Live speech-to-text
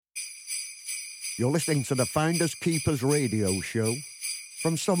You're listening to the Finders Keepers radio show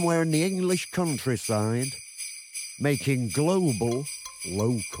from somewhere in the English countryside, making global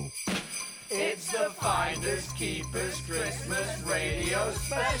local. It's the Finders Keepers Christmas radio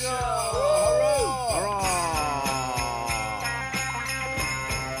special!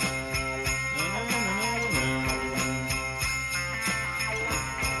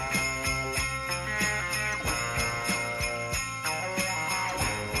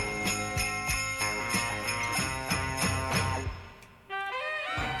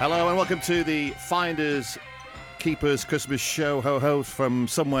 Hello and welcome to the Finders Keepers Christmas show, ho-ho, from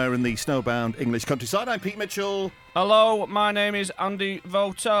somewhere in the snowbound English countryside. I'm Pete Mitchell. Hello, my name is Andy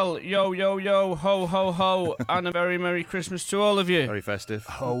Votel. Yo, yo, yo, ho, ho, ho, and a very Merry Christmas to all of you. Very festive.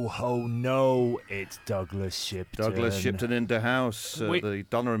 Ho, ho, no, it's Douglas Shipton. Douglas Shipton in the house, the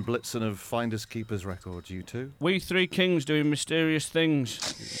Donna and Blitzen of Finders Keepers records, you two. We three kings doing mysterious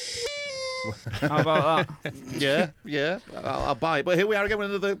things. How about that? Yeah, I'll buy it. But here we are again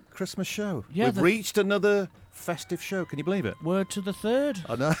with another Christmas show. Yeah, We've reached another festive show. Can you believe it? Word to the third.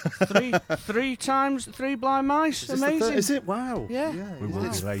 I know. three times three blind mice. Amazing. Is it? Wow. Yeah.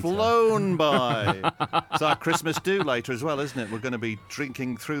 It's flown by. It's our Christmas do later as well, isn't it? We're going to be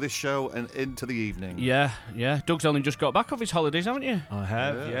drinking through this show and into the evening. Yeah. Doug's only just got back off his holidays, haven't you? I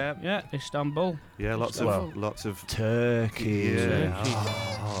have, Yeah, Istanbul. Yeah, lots of turkey. Yeah.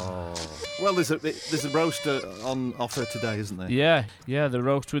 Oh. Well, there's a roast on offer today, isn't there? Yeah, the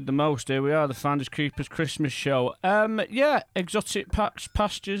roast with the most. Here we are, the Finders Keepers Christmas show. Exotic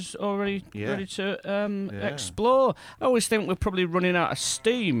pastures already ready to explore. I always think we're probably running out of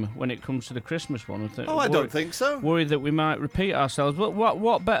steam when it comes to the Christmas one. I don't think so. Worried that we might repeat ourselves. But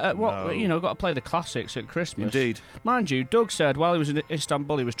what better? No. Got to play the classics at Christmas. Indeed. Mind you, Doug said while he was in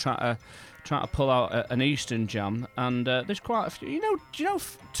Istanbul, he was trying to pull out an Eastern jam, and there's quite a few. Do you know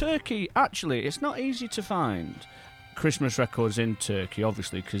Turkey? Actually, it's not easy to find Christmas records in Turkey,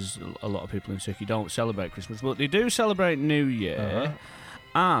 obviously, because a lot of people in Turkey don't celebrate Christmas, but they do celebrate New Year.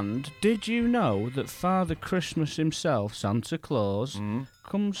 And did you know that Father Christmas himself, Santa Claus,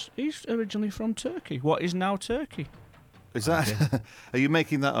 he's originally from Turkey, what is now Turkey. Is that? Are you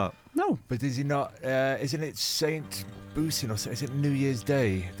making that up? No. But is he not? Isn't it Saint Busin or is it New Year's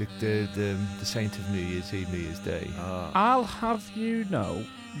Day? The saint of New Year's Eve, New Year's Day. I'll have you know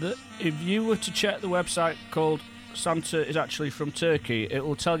that if you were to check the website called Santa is actually from Turkey, it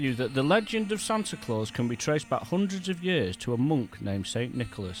will tell you that the legend of Santa Claus can be traced back hundreds of years to a monk named Saint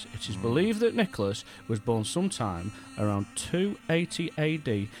Nicholas. It is believed that Nicholas was born sometime around 280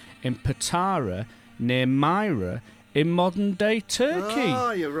 AD in Patara near Myra in modern-day Turkey.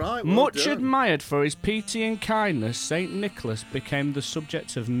 Oh, you're right. Well Much done. admired for his piety and kindness, Saint Nicholas became the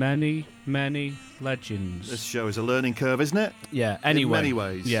subject of many, many legends. This show is a learning curve, isn't it? Yeah, anyway. In many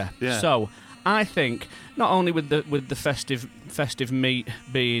ways. Yeah. Yeah. So, I think, not only with the festive meat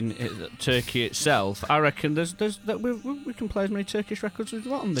being turkey itself, I reckon we can play as many Turkish records as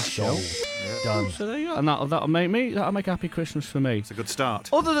we want on this show. Done. So there you go. And that'll make Happy Christmas for me. It's a good start.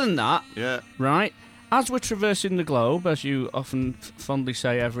 Other than that, Yeah. as we're traversing the globe, as you often fondly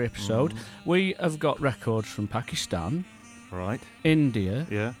say every episode, we have got records from Pakistan, Right. India,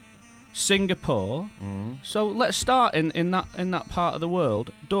 Yeah. Singapore. So let's start in that part of the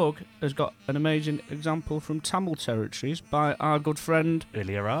world. Doug has got an amazing example from Tamil territories by our good friend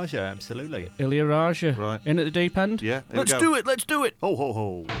Ilayaraja, absolutely. Ilayaraja. Right. In at the deep end. Yeah. Here Let's we go. do it. Ho ho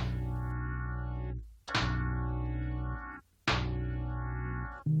ho.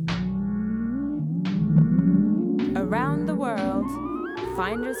 Around the world,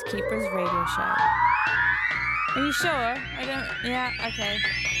 Finders Keepers radio show. Are you sure? Yeah, okay.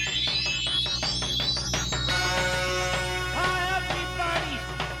 Hi everybody!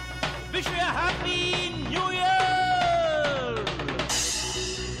 Wish you a happy New Year!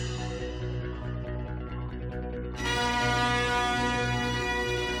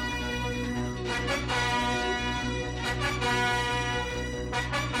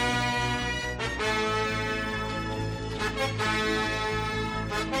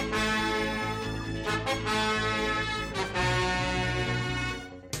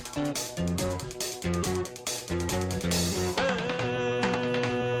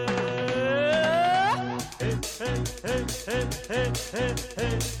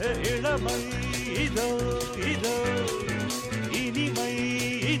 இளமை இதோ இதோ இனிமை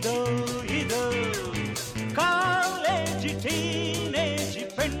இதோ இதோ college teenage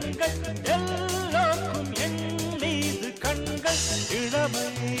பெண்கள் எல்லோருக்கும் என் மீது கண்கள் இளமை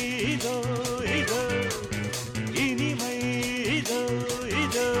இதோ இதோ இனிமை இதோ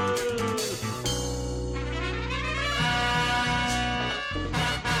இதோ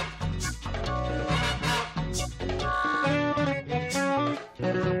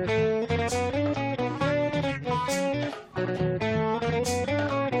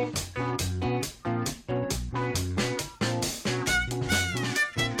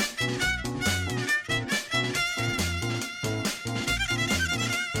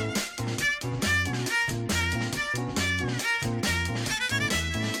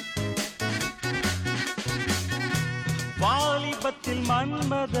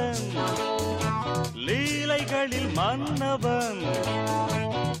மன்மதன் லீலைகளில் மன்னவன்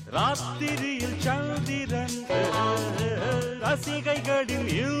ராத்திரியில் சந்திரன் ரசிகைகளின்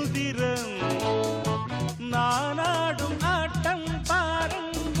இந்திரன் நானாடும் ஆட்டம்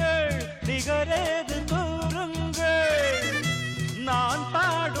பாருங்கள் நிகரேது கூறுங்கள் நான்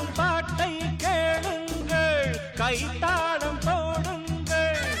பாடும் பாட்டை கேளுங்கள் கைத்தாளம்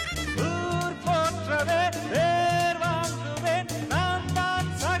போடுங்கள் ஊர் போற்றவே பேர் வாங்குவேன் நான்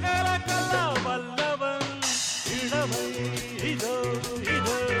தான் சகல கலா வல்லவன் இளமை இதோ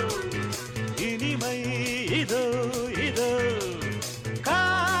இதோ இனிமை இதோ இதோ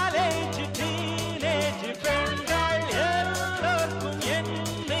காலேஜ் டீனேஜ் பெண்கள் எல்லோருக்கும் என்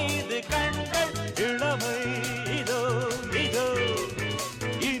மீது கண்கள் இளமை இதோ இதோ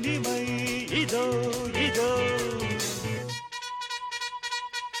இனிமை இதோ இதோ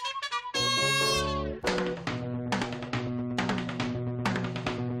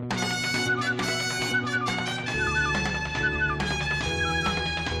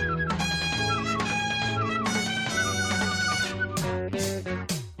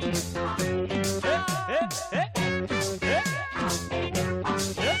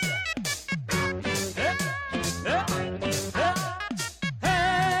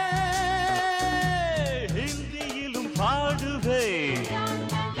ஹிந்தியிலும் பாடுவே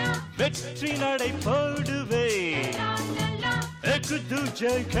வெற்றி நடை போடுவே எக்கு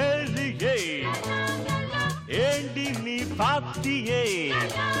துஜை கேளியே ஏண்டி நீ பாத்தியே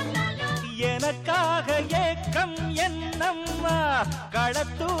எனக்காக ஏக்கம் என்னம்மா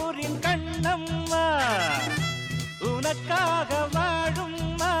களத்தூரின் கண்ணம்மா உனக்காக வாழும்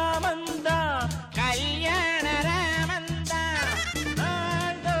மாமந்தா கல்யாண ராமந்தா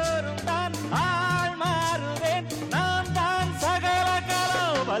நாள்தோறும் தான் ஆள் மாறுவேன் நான் தான் சகல கலா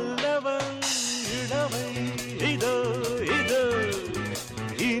வல்லவன் இளமை இதோ இதோ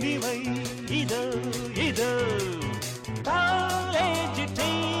இனிமை இதோ இதோ காலேஜ்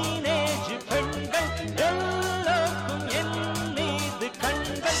டீனேஜ் பெண்கள் எல்லோருக்கும் என் மீது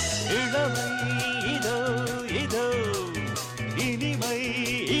கண்கள் இளமை இதோ இதோ இனிமை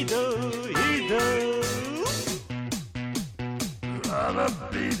இதோ இதோ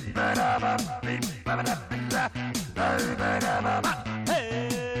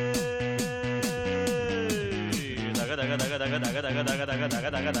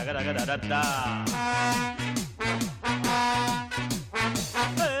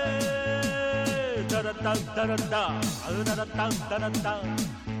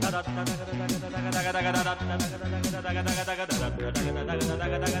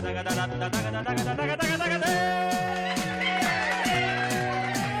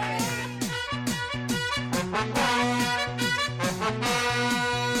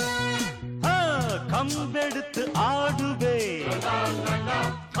கம்பெடுத்து ஆடுவே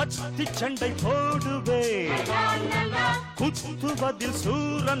கத்தி சண்டை போடுவே குத்துவதில்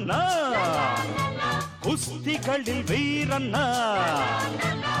சூரன்னா குஸ்திகளில் வீரன்னா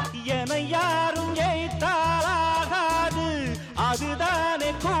என யாரும் ஏய்த்தாலாகாது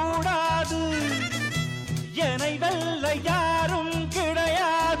அதுதானே கூடாது என்னை வெல்ல யாரும்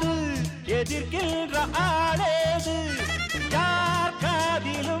கிடையாது எதிர்க்கின்ற ஆளேது யார்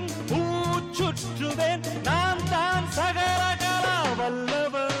காதிலும் பூச்சுற்றுவேன் நான் தான் சகல கலா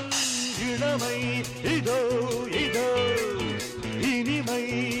வல்லவன் இளமை இதோ இதோ இனிமை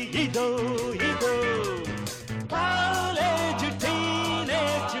இதோ இதோ காலேஜ்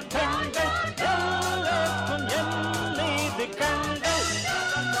டீனேஜ் பெண்கள் எல்லோருக்கும் என் மீது கண்கள்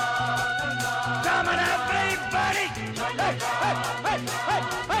Come on everybody! Hey, hey, hey, hey,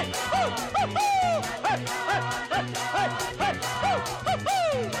 hey, woo, woo, woo! Hey, hey, hey, hey, hey, woo, woo,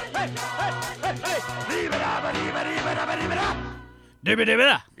 woo! Hey, hey, hey, hey, Riba-dabba, riba-riba-dabba, riba-da!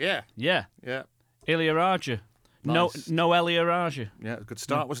 Dibba-dibba. Yeah. Yeah. Yeah. Ilyaraja. Nice. No Ilyaraja. Yeah, good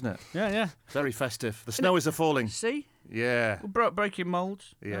start, wasn't it? Yeah. Very festive. The snow is falling. See? Yeah. Breaking moulds.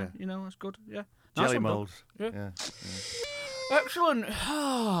 Yeah. You know, that's good. Yeah. Jelly Nice one, Bill. moulds. Yeah. Excellent.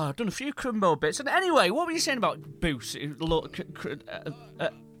 I've done a few Crimbo bits. And anyway, what were you saying about Boosie?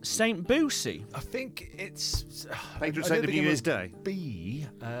 Saint Boosie? I think it's Patron I saint don't of think New it Year's would Day. Be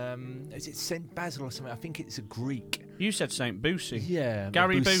is it Saint Basil or something? I think it's a Greek. You said Saint Boosie. Yeah,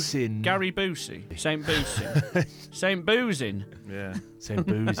 Gary Boosin. Gary Boosie. Saint Boosie. Saint Boozin. Yeah. Saint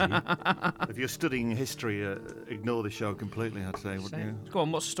Boozy. If you're studying history, ignore the show completely, I'd say, wouldn't you? Go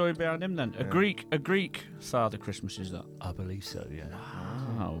on, what's the story behind him then? A Greek Father Christmas, is that? I believe so. Yeah.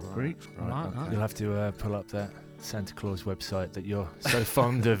 Oh, Greek. Right. You'll have to pull up that Santa Claus website that you're so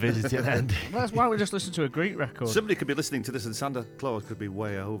fond of visiting, Andy. Why don't we just listen to a Greek record? Somebody could be listening to this and Santa Claus could be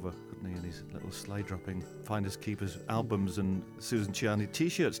way over, couldn't Putney and his little sleigh dropping Finders Keepers albums and Susan Ciani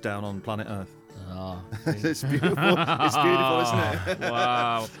T-shirts down on planet Earth. Oh, It's beautiful. It's beautiful, isn't it?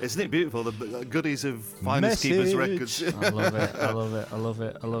 wow. Isn't it beautiful? The goodies of Finders Keepers records. I love it. I love it. I love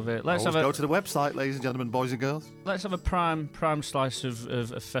it. I love it. Always go to the website, ladies and gentlemen, boys and girls. Let's have a prime slice of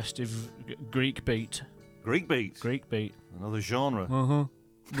a festive Greek beat. Greek beat. Greek beat. Another genre. Uh-huh.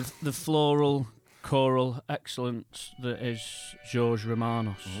 The floral, choral excellence that is George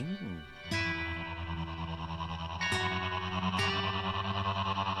Romanos.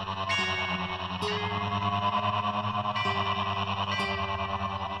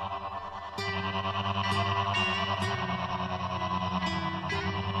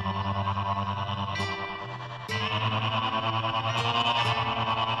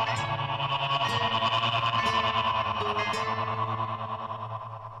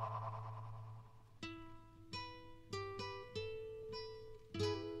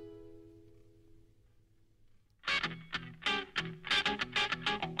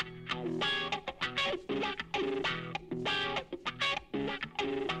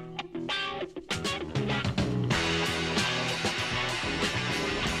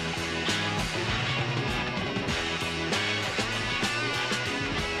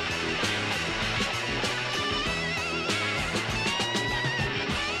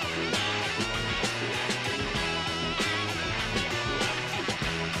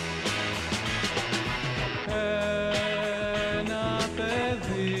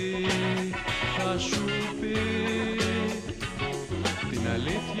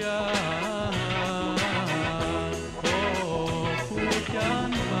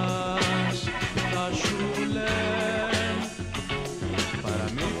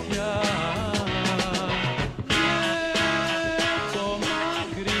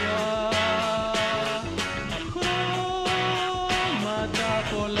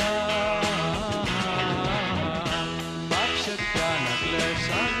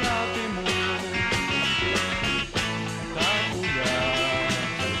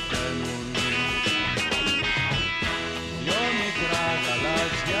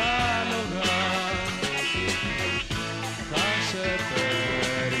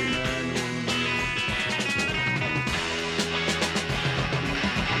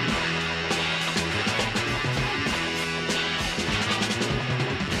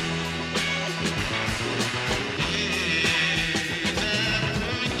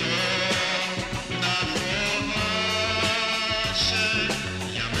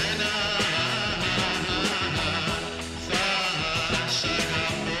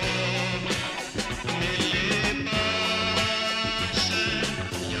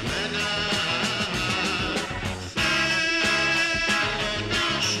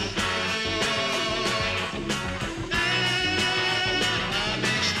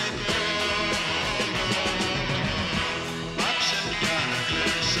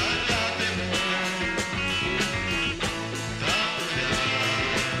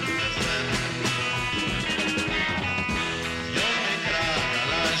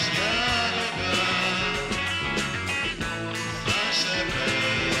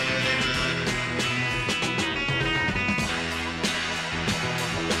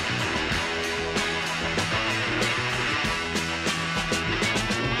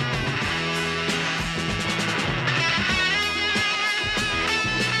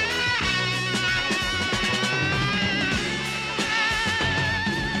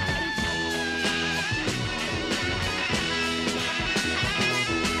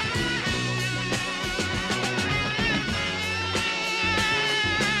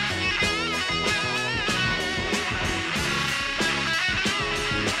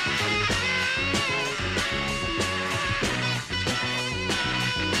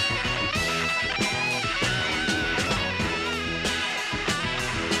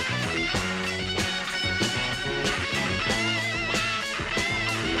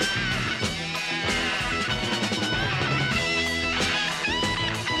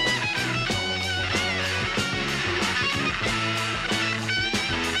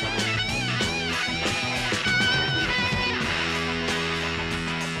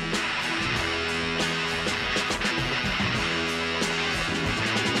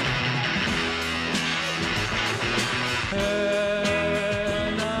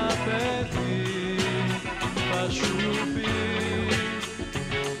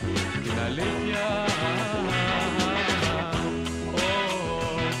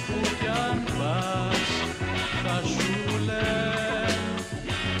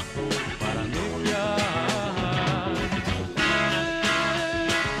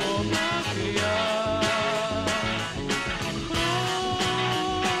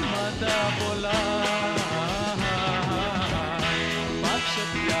 σε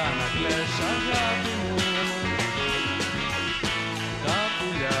πια να κλαις αγάπη μου. Τα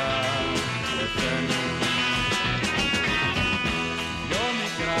πουλιά πεθαίνουν. Δυο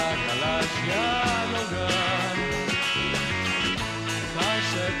μικρά γαλάζια λογά θα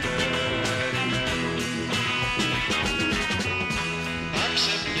σε περιμένουν.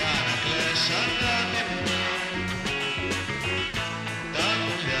 Πάψε πια να κλαις αγάπη μου. Τα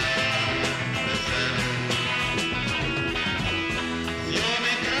πουλιά πεθαίνουν. Δυο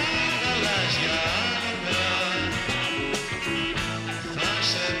μικρά γαλάζια λογά θα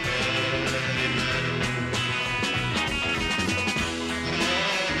σε περιμένουν.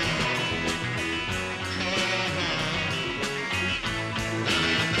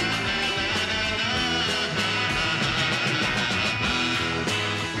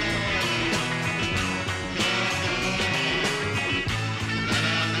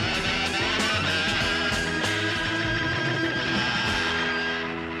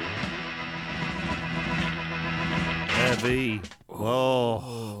 Heavy.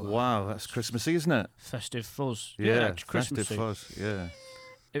 Oh, wow, that's Christmassy, isn't it? Festive fuzz. Yeah, it's festive Christmassy. fuzz. Yeah.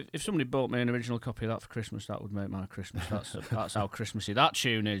 If somebody bought me an original copy of that for Christmas, that would make my Christmas. That's how Christmassy that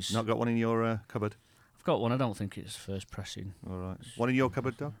tune is. Not got one in your cupboard? I've got one. I don't think it's first pressing. All right. One in your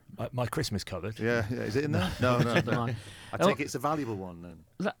cupboard, Doug? My Christmas cupboard. Yeah, yeah. Is it in there? No, no. Mine. I take it's a valuable one then.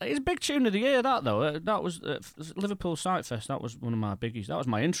 It's a big tune of the year, that though. That was Liverpool Sightfest. That was one of my biggies. That was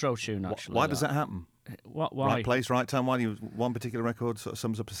my intro tune, actually. Why does that happen? Why? Right place, right time. Why do you one particular record sort of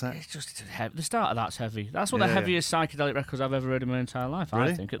sums up a set? It's just heavy. The start of that's heavy. That's one Yeah, of the yeah. heaviest psychedelic records I've ever heard in my entire life.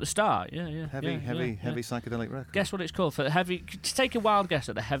 Really? I think at the start. Yeah. Heavy, yeah, heavy, yeah, heavy yeah. psychedelic record. Guess what it's called for the heavy. To take a wild guess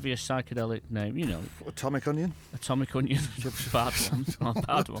at the heaviest psychedelic name. You know, Atomic Onion. Atomic Onion. Bad one. Oh,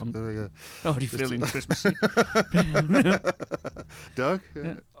 bad one. There we go. Already feeling Christmassy. Doug.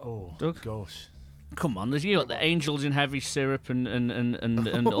 Oh, Doug? gosh. Come on, there's you got the Angels in Heavy Syrup and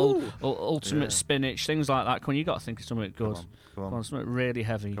Ultimate Yeah. Spinach, things like that. Come on, you got to think of something good. Come on. Something really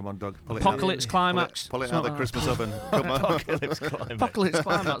heavy. Come on, Doug. Pull it Apocalypse out. Climax. Pull it out of the Something Christmas oven. Come on. Apocalypse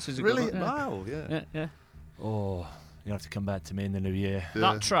Climax is a Really? good one. Wow. Yeah. Yeah. Oh, you have to come back to me in the new year.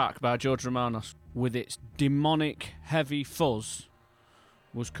 That track by George Romanos, with its demonic heavy fuzz,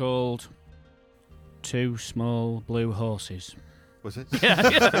 was called Two Small Blue Horses. Was it?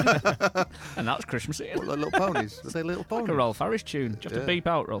 Yeah. And that's Christmassy. What, the little ponies? Were they little Like ponies? a Rolf Harris tune. Just to Yeah. beep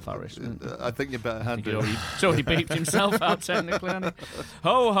out Rolf Harris. I think you better hand it. He's already beeped himself out technically, hasn't he?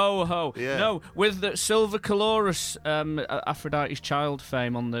 Ho, ho, ho. Yeah. No, with the Silver Colorus, Aphrodite's Child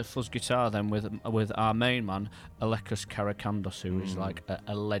fame on the fuzz guitar, then with our main man, Alekos Karakandos, who is like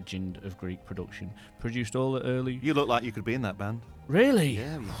a legend of Greek production. Produced all the early... You look like you could be in that band. Really?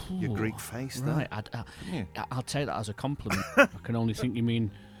 Yeah, your Ooh. Greek face Right, there. I'll take that as a compliment. I can only think you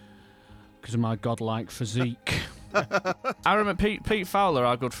mean because of my godlike physique. I remember Pete Fowler,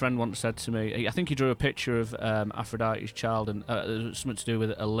 our good friend, once said to me, I think he drew a picture of Aphrodite's Child, and it was something to do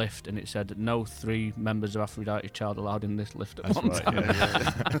with a lift, and it said no 3 members of Aphrodite's Child allowed in this lift at one time.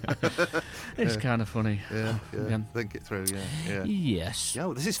 It's kind of funny. Yeah. Again. Think it through, yeah. Yes.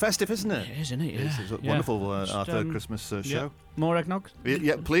 Yo, this is festive, isn't it? It is, isn't it? Yeah. It's a Yeah. wonderful, our Just, third Christmas show. yeah. More eggnog?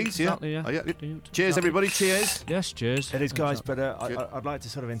 Yeah, please, yeah. Exactly, yeah. Oh, yeah. Brilliant. Cheers, Exactly. everybody, cheers. Yes, cheers. It is, guys, but Good. I'd like to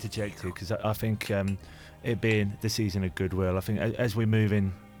sort of interject here because I think it being the season of goodwill, I think as we move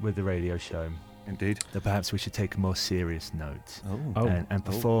in with the radio show, Indeed. that perhaps we should take a more serious note Oh. and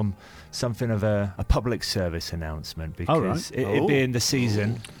perform something of a public service announcement because right. it being the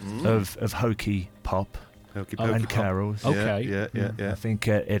season of hokey pop Hokey and pokey. carols, Okay. Yeah. I think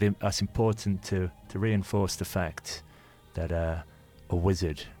it's important to reinforce the fact that a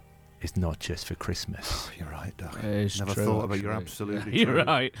wizard is not just for Christmas. You're right, Doug. It is Never true, thought about it. You're actually. absolutely Yeah, you're true.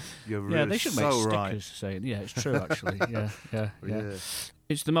 right. You're Yeah, really they should so make stickers right. saying, yeah, it's true, actually. Yeah. Yeah.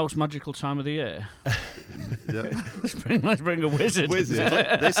 It's the most magical time of the year. Yeah. Let's bring a wizard. This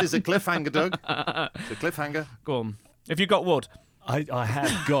is a cliffhanger, Doug. It's a cliffhanger. Go on. If you've got wood. I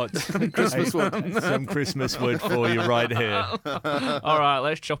have got Christmas wood. some Christmas wood for you right here. All right,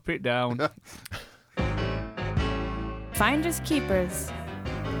 let's chop it down. Finders Keepers.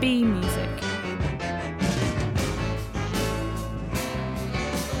 B music.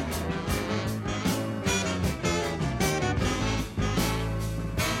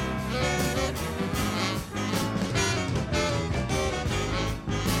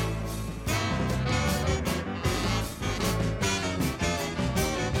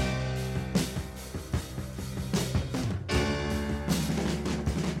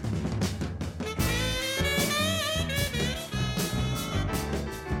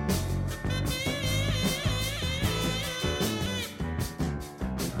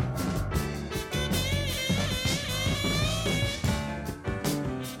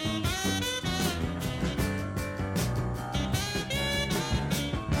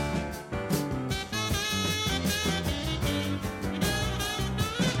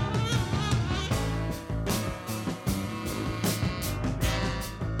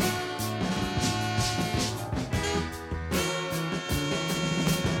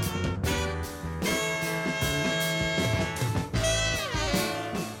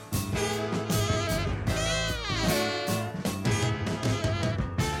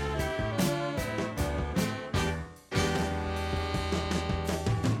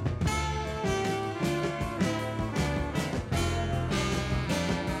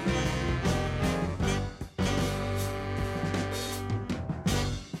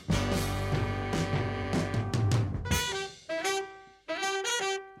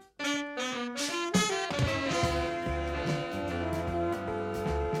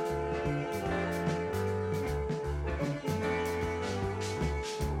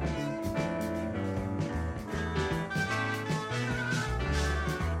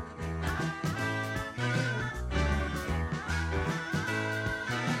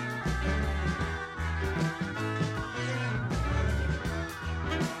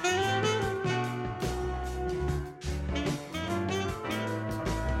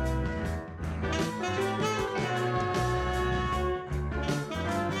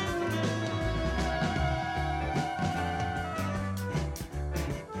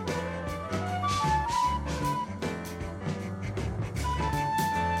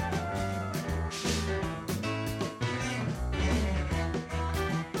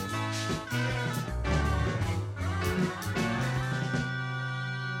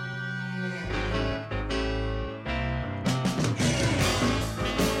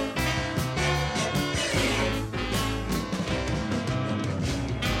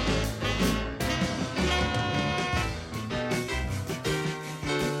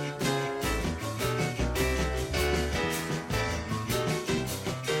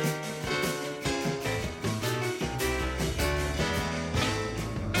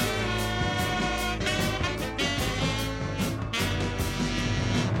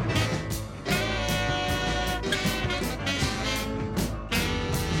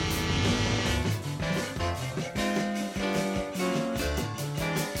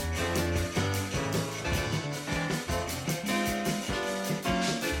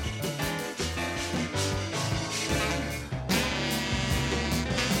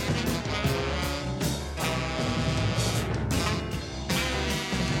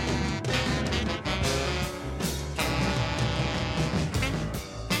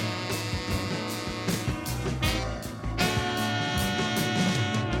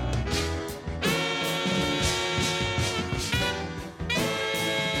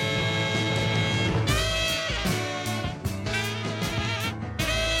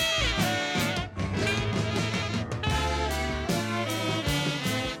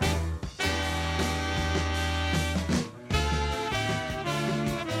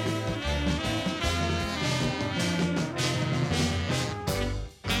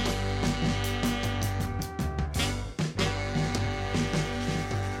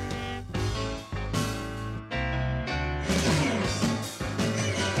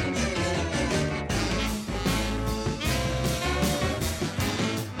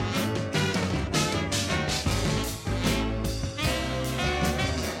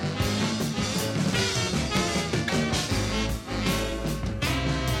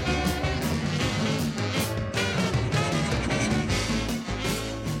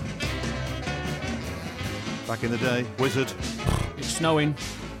 Back in the day, wizard. It's snowing.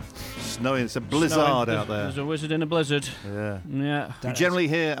 Snowing. It's a blizzard Snowing. out there. There's a wizard in a blizzard. Yeah. Yeah. You generally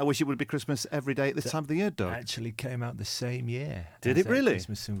hear, I wish it would be Christmas every day at this time of the year, Doug. Actually came out the same year. Did as it that really?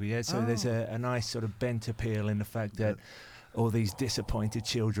 Christmas single, yeah. So there's a nice sort of bent appeal in the fact that all these disappointed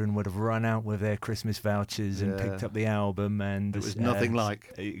children would have run out with their Christmas vouchers and picked up the album, and It was nothing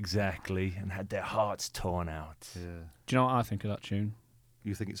like. Exactly, and had their hearts torn out. Yeah. Do you know what I think of that tune?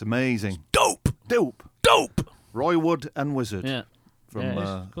 You think it's amazing. Dope! Dope. Dope! Roy Wood and Wizard. Yeah. From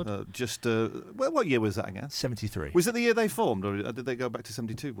Yeah, it's good. what year was that again? 73. Was it the year they formed, or did they go back to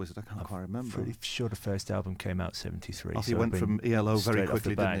 72? Wizard? I can't quite remember. Pretty sure the first album came out 73. He so went I've from been ELO very straight off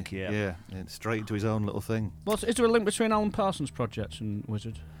quickly, the didn't back, he? yeah. Yeah, straight into his own little thing. Is there a link between Alan Parsons' projects and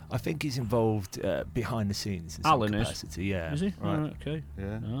Wizard? I think he's involved behind the scenes in Alan some is? capacity. Yeah. Is he? Right. Right, okay.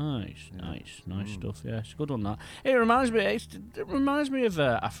 Yeah. Nice stuff. Yeah, it's a good one. That it reminds me of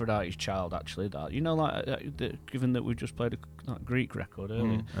Aphrodite's Child. Actually, that given that we just played that Greek record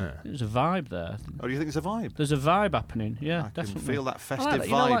earlier, there's a vibe there. Oh, do you think it's a vibe? There's a vibe happening. Yeah, I definitely. can feel that I festive like that.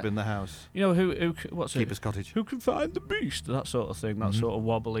 You know, vibe like- in the house. You know who what's Keeper's it? Cottage. Who can find the beast? That sort of thing. That sort of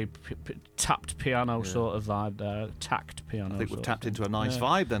wobbly, tapped piano sort of vibe there. Tacked piano. I think we've sort tapped of into a thing. nice Yeah.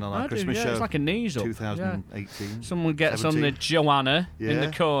 vibe then on our I do, Christmas yeah, show. It's like a knees up. 2018. Someone gets 17. on the Joanna in Yeah.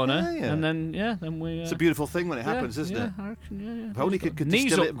 the corner, Yeah. and then we. It's a beautiful thing when it happens, isn't yeah, it? I reckon, yeah. If only could Knees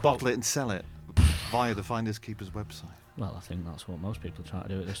distill up it and quote. bottle it and sell it via the Finders Keepers website. Well, I think that's what most people try to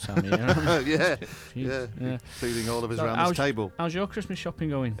do at this time of year. Yeah, Jeez, yeah. feeding all of us So around this table. How's your Christmas shopping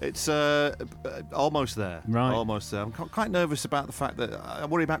going? It's almost there. Right. Almost there. I'm quite nervous about the fact that I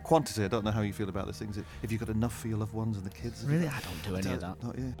worry about quantity. I don't know how you feel about these things. If you've got enough for your loved ones and the kids. Really, I don't do any of that.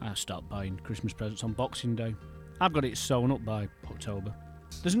 Not you. I start buying Christmas presents on Boxing Day. I've got it sewn up by October.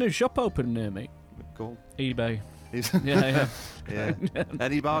 There's a new shop open near me. Cool. eBay. Is- Yeah. yeah.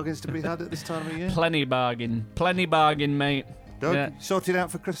 Any bargains to be had at this time of year? Plenty bargain, mate. Doug, Yeah. sorted out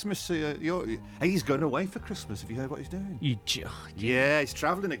for Christmas. So he's going away for Christmas. Have you heard what he's doing? Yeah, He's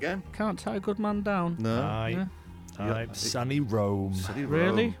travelling again. can't tie a good man down. No. Yeah. Sunny Rome. Sunny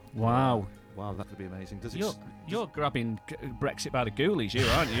Really? Rome. Wow. Wow, that would be amazing. Does it? You're grabbing Brexit by the ghoulies, you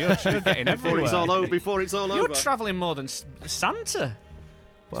aren't you? You're getting everywhere. Before it's all You're over. travelling more than Santa.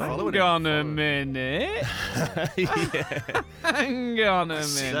 Following Hang it. on a minute. Hang on a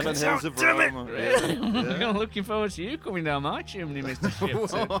Seven minute. Hills of Rome. Yeah. I'm looking forward to you coming down my chimney, Mr.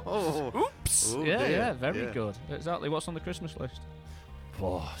 Shipton. Oh. Oops. Oh, yeah, dear. yeah, very Yeah. good. Exactly. What's on the Christmas list?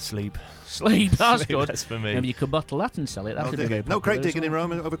 Oh, sleep. Sleep. That's good. That's for me. Maybe you could bottle that and sell it. That Oh, could dear. be very No popular crate as digging in well.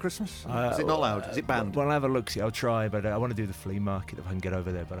 Rome over Christmas? Is it not allowed? Is it banned? Well, I'll have a look. See, I'll try, but I want to do the flea market if I can get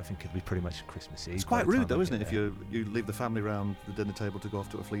over there. But I think it'll be pretty much Christmas Eve. It's by quite the rude, time though, I isn't it, get if there. you leave the family round the dinner table to go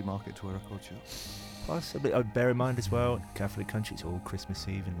off to a flea market to a record shop? Possibly. I'd bear in mind as well, Catholic country, it's all Christmas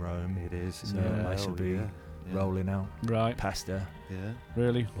Eve in Rome. It is. So Yeah. I shall be rolling out Right. pasta Yeah.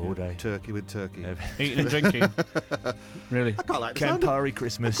 Really? all day. Turkey with turkey. Eating and drinking. Really? I quite like the sound of Campari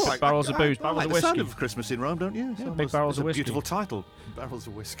Christmas. Barrels of booze, I barrels like of the sound whiskey. of Christmas in Rome, don't you? It's Yeah, big almost- barrels it's of a whiskey. beautiful title. Barrels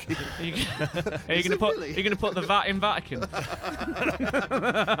of whiskey. Are you Is going it really? to put the VAT in Vatican?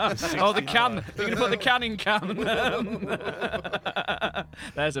 Oh, the can. You're going to put the can in can.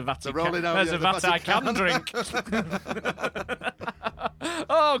 There's a Vatican. rolling out, There's yeah, a the Vat I can drink.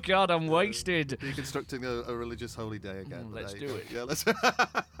 Oh God, I'm wasted. Reconstructing a religious holy day again. Let's There you do go. it. Yeah, let's.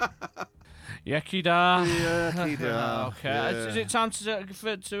 Yakida. Yakida. Okay. Yeah. Is it time to for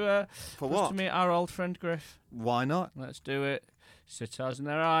us what? to meet our old friend Griff? Why not? Let's do it. Sitars in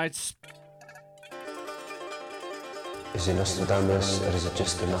their eyes. Is it Nostradamus or is it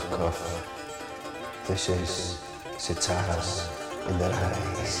just a knockoff? This is Sitars in their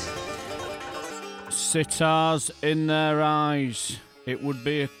eyes. Sitars in their eyes. It would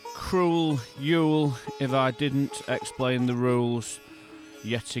be a cruel Yule if I didn't explain the rules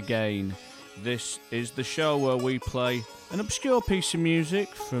yet again. This is the show where we play an obscure piece of music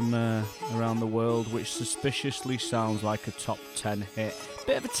from around the world which suspiciously sounds like a top 10 hit.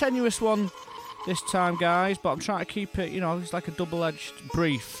 Bit of a tenuous one this time, guys, but I'm trying to keep it, it's like a double-edged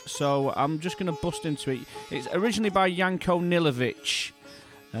brief, so I'm just going to bust into it. It's originally by Janko Nilovic,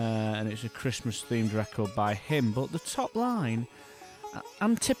 and it's a Christmas-themed record by him, but the top line,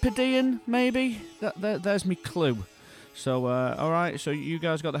 Antipodean, maybe? There's me clue. So, all right, so you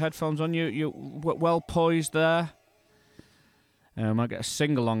guys got the headphones on, you're well poised there. I might get a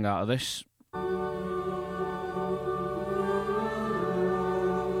sing-along out of this.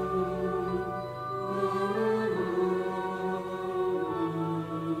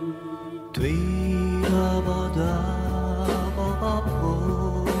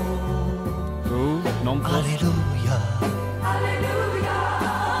 Alleluia. Alleluia.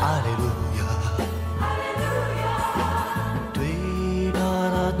 Alleluia.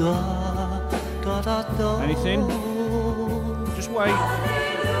 Anything? Just wait.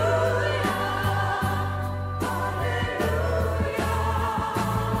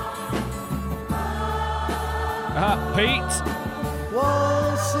 Pete.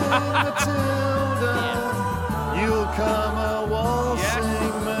 Waltzing Matilda, you'll come a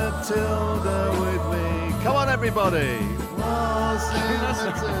waltzing Matilda with me. Come on, everybody. Waltzing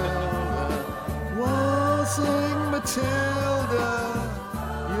Matilda, waltzing Matilda,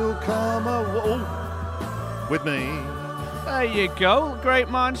 you'll come with me. There you go. Great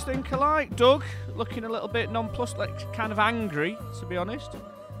minds think alike. Doug, looking a little bit nonplussed, like kind of angry, to be honest.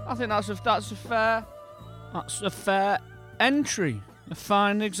 I think that's a fair entry. A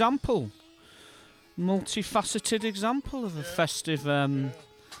fine example. Multifaceted example of a festive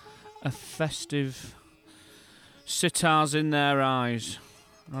sitars in their eyes,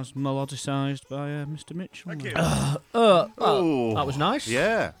 as melodicised by Mr. Mitchell. Thank you. Well, that was nice.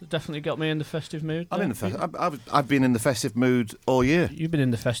 Yeah. Definitely got me in the festive mood. I'm in I've been in the festive mood all year. You've been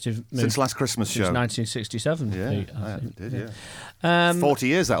in the festive mood since last Christmas since show. 1967. Yeah, Pete, I think. did. Yeah. 40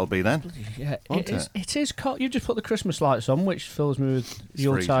 years that'll be then. Yeah, it is cold. You just put the Christmas lights on, which fills me with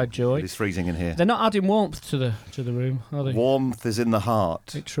Yuletide joy. It is freezing in here. They're not adding warmth to the room, are they? Warmth is in the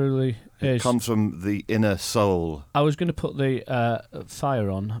heart. It truly It is. comes from the inner soul. I was going to put the fire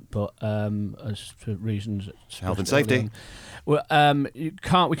on, but as for reasons Health and safety. Well, we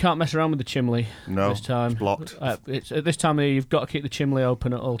can't mess around with the chimney. No, this time it's blocked. It's at this time of year you've got to keep the chimney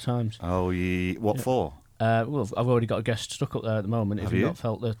open at all times. Oh, what for? Well, I've already got a guest stuck up there at the moment. Have if you've you? not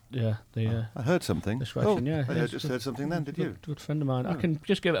felt the I heard something. the scratching, I yeah. just heard something then. Did you? Good friend of mine. I can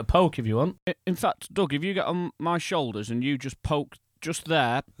just give it a poke if you want. In fact, Doug, if you get on my shoulders and you just poke just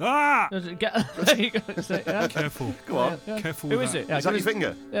there. Ah! There you go. Yeah. Careful. Go on. Yeah. Careful Who with is that. it? Yeah, Is that your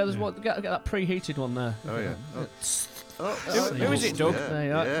finger? Yeah, there's one. Get that preheated one there. Oh yeah. Who is it, Doug? Yeah. There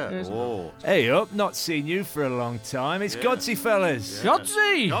you are. Yeah. Here's- Whoa. Hey up, not seen you for a long time. It's Godsey, fellas.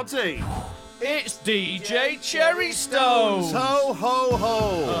 Godsey! Godsey. It's DJ Cherry Stones! Ho ho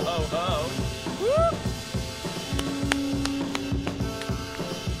ho. Ho, ho. Whoop.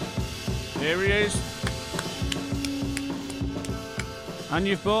 Here he is. And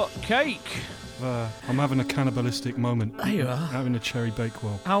you've bought cake. I'm having a cannibalistic moment. There you are. Having a cherry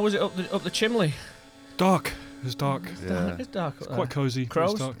bakewell. How was it up the chimney? Dark. It was dark. It's dark. It's quite cosy.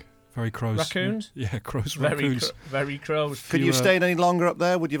 Crows? It's dark. Very crows. Raccoons? Yeah, crows, Very, raccoons. very crows. Could you have stayed any longer up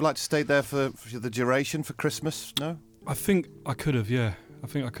there? Would you have liked to stay there for the duration for Christmas? No. I think I could have, yeah. I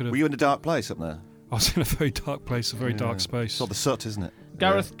think I could have. Were you in a dark place up there? I was in a very dark place, a very dark space. It's all the soot, isn't it?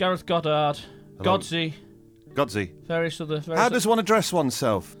 Gareth Goddard. Hello. Godsey. Godsey. Various other. How does one address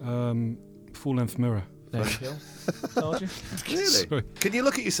oneself? Full-length mirror. There you go. Told you. Really? Sorry. Can you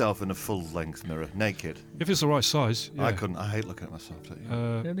look at yourself in a full-length mirror, naked? If it's the right size, yeah. I couldn't. I hate looking at myself. Don't you?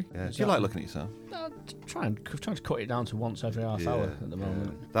 Really? Yeah. Do you like looking at yourself? Trying to cut it down to once every half hour at the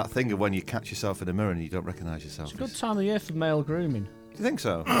moment. That thing of when you catch yourself in a mirror and you don't recognise yourself. It's a good time of year for male grooming. Do you think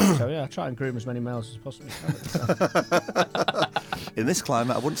so? So yeah, I try and groom as many males as possible. In this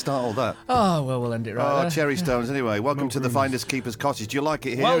climate, I wouldn't start all that. Oh well, we'll end it right there. Cherry Stones. Anyway, welcome to the Finders Keepers Cottage. Do you like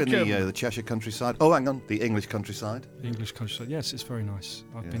it here in the Cheshire countryside? Oh, hang on, the English countryside. The English countryside. Yes, it's very nice.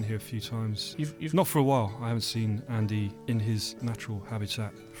 I've been here a few times. You've Not for a while. I haven't seen Andy in his natural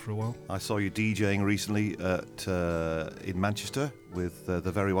habitat for a while. I saw you DJing recently in Manchester with the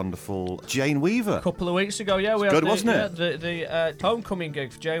very wonderful Jane Weaver. A couple of weeks ago, yeah, we It's had good, wasn't it? the homecoming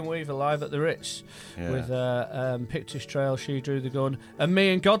gig for Jane Weaver live at the Ritz with Pictish Trail, She Drew the Gun, and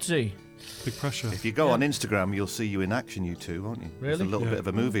me and Godsey. Big pressure. If you go on Instagram, you'll see you in action, you two, won't you? Really? There's a little bit of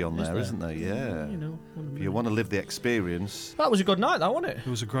a movie on there, there? isn't there? Yeah. You know, If you want to live the experience. that was a good night, that wasn't it? It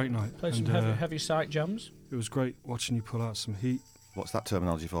was a great night. Played some And, heavy sight jams. It was great watching you pull out some heat. What's that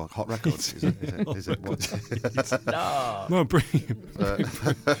terminology for? Hot records? Is it what? No,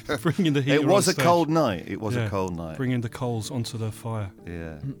 bringing the heat. It was a on stage. cold night. It was Yeah, a cold night. Bringing the coals onto the fire.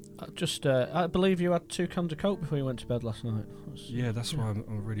 Yeah. I believe you had 2 cans of Coke before you went to bed last night. Yeah, that's why I'm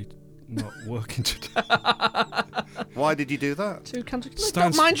really not working today. Why did you do that? 2 cans of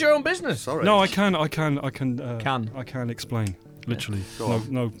Stands- Don't mind your own business. Sorry. No, I can explain. Literally, Go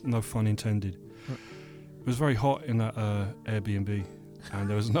no fun intended. It was very hot in that Airbnb, and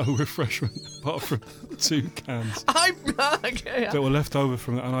there was no refreshment apart from 2 cans that were left over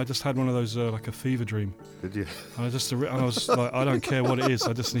from it. And I just had one of those like a fever dream. Did you? And I was like, I don't care what it is.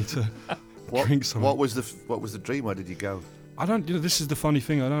 I just need to drink something. What was the dream? Where did you go? I don't. This is the funny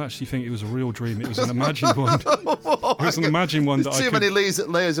thing. I don't actually think it was a real dream. It was an imagined one. It was an imagined one There's that too many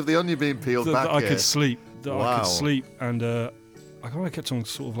layers of the onion being peeled back that I here. could sleep. That I Wow. could sleep, and I kind of kept on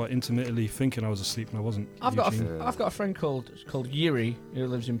sort of like intermittently thinking I was asleep and I wasn't. I've got a friend called Yuri who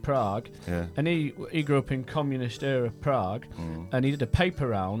lives in Prague, and he grew up in communist era Prague, and he did a paper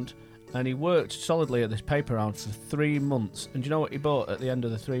round, and he worked solidly at this paper round for 3 months. And do you know what he bought at the end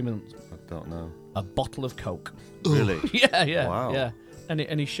of the 3 months? I don't know. A bottle of Coke. Really? Yeah. Wow. Yeah.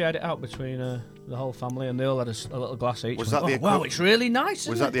 And he shared it out between the whole family, and they all had a little glass each. Was that wow, it's really nice.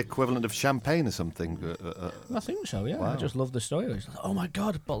 Was that the equivalent of champagne or something? I think so. Yeah. Wow. I just love the story. It's like, oh my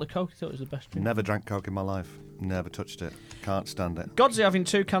God, a bottle of Coke. I thought it was the best drink. Never drank Coke in my life. Never touched it. Can't stand it. Godsey having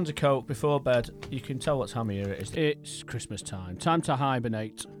 2 cans of Coke before bed. You can tell what time of year it is. It's Christmas time. Time to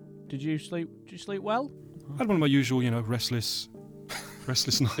hibernate. Did you sleep well? I had one of my usual, restless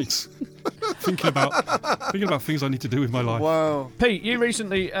nights. thinking about things I need to do with my life. Wow. Pete, you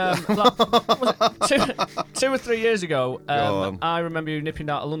recently, was it 2 or 3 years ago, I remember you nipping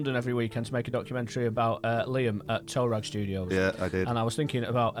out of London every weekend to make a documentary about Liam at Toe Rag Studios. Yeah, I did. And I was thinking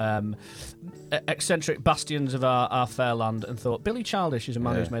about eccentric bastions of our fair land and thought, Billy Childish is a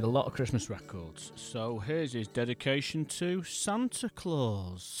man who's made a lot of Christmas records. So here's his dedication to Santa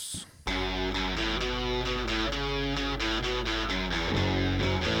Claus.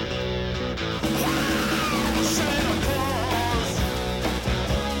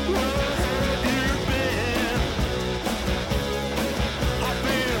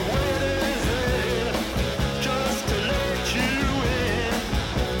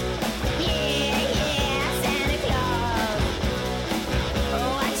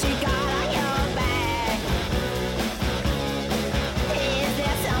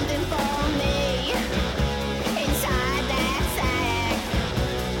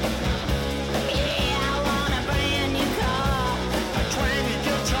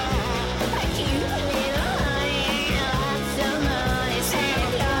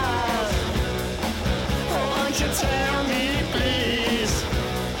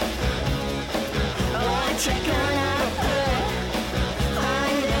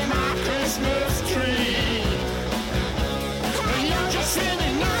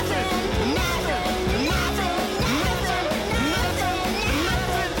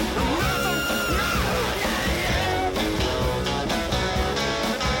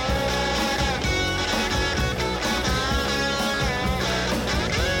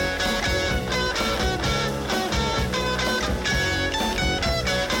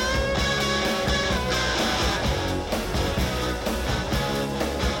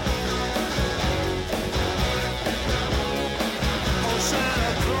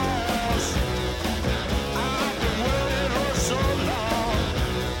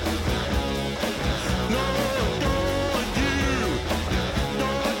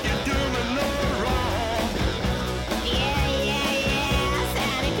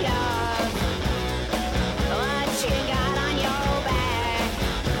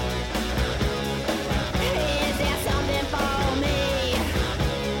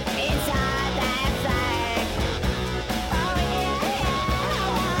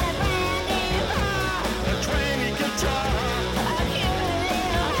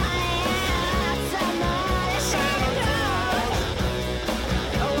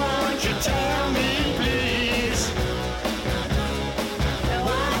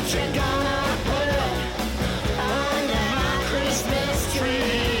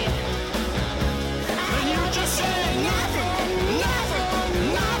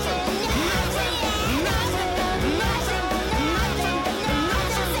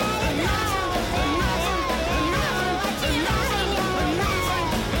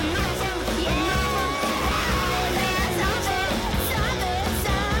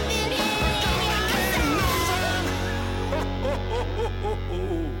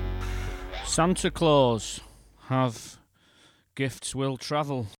 Santa Claus, have gifts will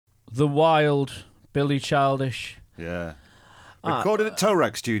travel. The wild Billy Childish. Yeah. Recorded at Toe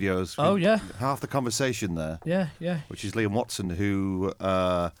Rag Studios. Oh, yeah. Half the conversation there. Yeah. Which is Liam Watson, who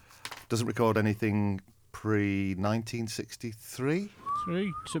doesn't record anything pre-1963.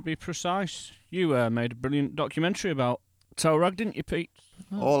 3, to be precise. You made a brilliant documentary about Toe Rag, didn't you, Pete?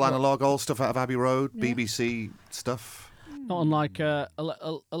 All analogue, all stuff out of Abbey Road, BBC stuff. Not unlike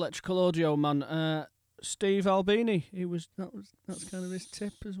electrical audio man Steve Albini. That's kind of his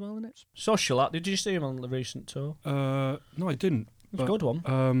tip as well, isn't it? Social Act. Did you see him on the recent tour? No, I didn't. It was a good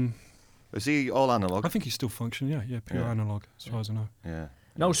one. Is he all analogue? I think he's still functioning. Yeah, pure analogue, as far as I know. Yeah.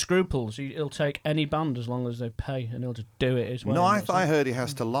 No scruples. He'll take any band as long as they pay, and he'll just do it as well. No, I heard he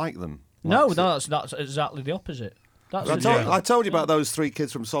has to like them. No, that's exactly the opposite. I told you about those 3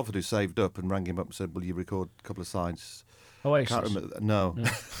 kids from Salford who saved up and rang him up and said, "Will you record a couple of sides Oasis. Can't remember. No.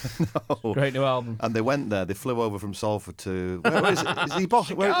 No. Great new album. And they went there. They flew over from Salford to where is it? Is he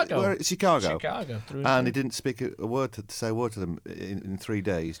Boston? Chicago. Chicago. Chicago. And he didn't speak a word to say a word to them in 3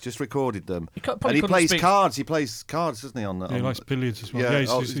 days. Just recorded them. And he plays cards. He plays cards, doesn't he? He likes billiards as well.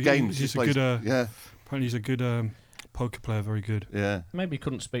 Yeah, he's games. He's plays, a good. Yeah. Apparently, he's a good poker player. Very good. Yeah. Maybe he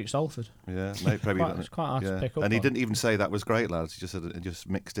couldn't speak Salford. Yeah. Maybe. It's quite hard to pick up. And he on. didn't even say that was great, lads. He just said he just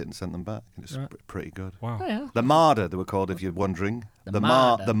mixed it and sent them back. It's pretty good. Wow. Oh, yeah. The Marder, they were called, if you're wondering. The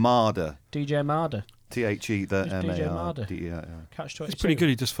Marder. The Marder. DJ Marder. THE, the DJ MAR. Catch 22. It's pretty good.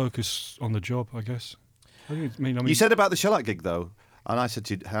 He just focused on the job, I guess. I mean, You said about the Shellac gig, though. And I said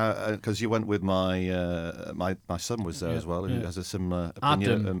to you, because you went with my son was there as well, who has a similar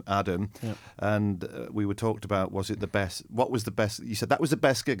opinion, Adam. Yeah. And we were talked about, was it the best? What was the best? You said that was the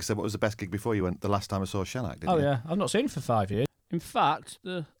best gig. So what was the best gig before you went? The last time I saw Shellac, didn't you? Oh, yeah. I've not seen him for 5 years. In fact,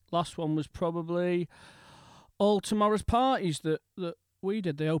 the last one was probably All Tomorrow's Parties that we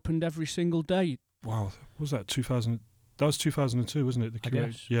did. They opened every single day. Wow. Was that 2000? That was 2002, wasn't it? I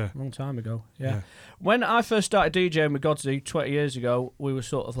guess. Yeah. A long time ago. Yeah. When I first started DJing with Godsey 20 years ago, we were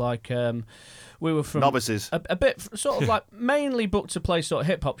sort of like, we were from... Novices. A bit, sort of like, mainly booked to play sort of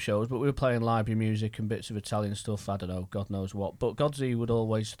hip-hop shows, but we were playing library music and bits of Italian stuff, I don't know, God knows what. But Godsey would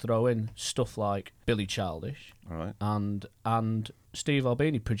always throw in stuff like Billy Childish. Right. And Steve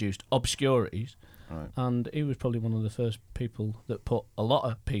Albini produced Obscurities. Right. And he was probably one of the first people that put a lot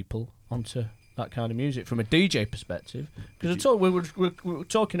of people onto that kind of music from a DJ perspective, because we were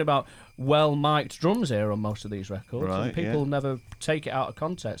talking about well-mic'd drums here on most of these records, right, and people never take it out of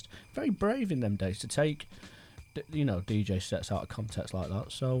context. Very brave in them days to take, DJ sets out of context like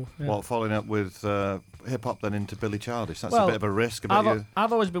that. So, Well, following up with hip hop then into Billy Childish, that's a bit of a risk.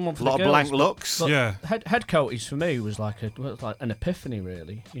 I've always been one for a lot the of girls, blank looks. Head Coaties for me was like an epiphany,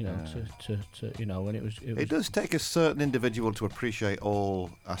 really. And it does take a certain individual to appreciate all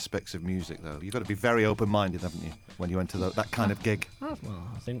aspects of music, though. You've got to be very open-minded, haven't you, when you enter that kind of gig? Well,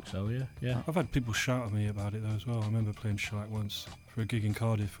 I think so. Yeah. I've had people shout at me about it though as well. I remember playing Shellac once for a gig in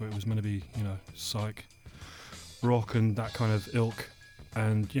Cardiff where it was meant to be, psych, rock and that kind of ilk,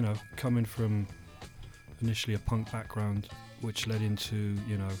 and coming from initially a punk background which led into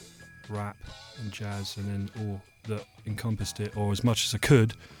rap and jazz and then all that encompassed it, or as much as I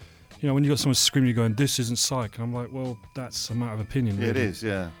could, when you got someone screaming going, this isn't psych, and I'm like, well, that's a matter of opinion, really. It is,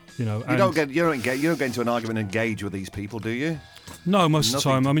 yeah. You don't get into an argument and engage with these people, do you? No, most of the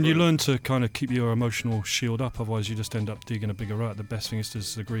time. I mean, you learn to kind of keep your emotional shield up, otherwise you just end up digging a bigger rut. The best thing is to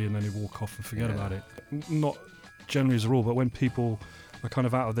disagree and then you walk off and forget about it. Not generally as a rule, but when people are kind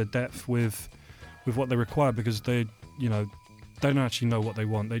of out of their depth with what they require, because they don't actually know what they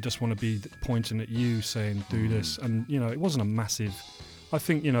want. They just want to be pointing at you saying, do this. And, it wasn't a massive... I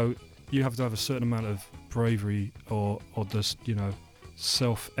think, you have to have a certain amount of bravery or just,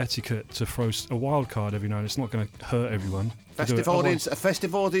 self-etiquette to throw a wild card every now and it's not going to hurt everyone. A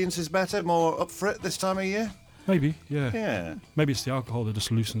festive audience is better, more up for it this time of year? Maybe, yeah. Yeah. Maybe it's the alcohol that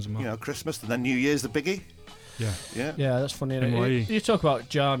just loosens them up. Christmas and then New Year's the biggie. Yeah. Yeah, that's funny. You talk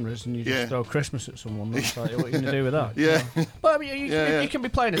about genres and you just throw Christmas at someone. That's like, what are you going to do with that? Yeah. But I mean, you can be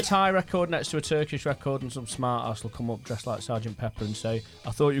playing a Thai record next to a Turkish record, and some smart ass will come up dressed like Sgt. Pepper and say,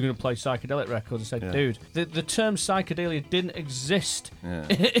 "I thought you were going to play psychedelic records." And say, "Dude, the term psychedelia didn't exist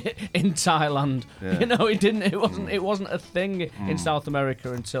in Thailand. Yeah. It didn't. It wasn't a thing in South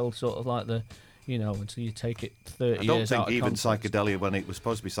America until sort of like the." Until you take it 30 years out of context. I don't think even psychedelia, when it was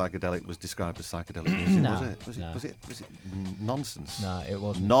supposed to be psychedelic, was described as psychedelic music, was it? Was it nonsense? No, it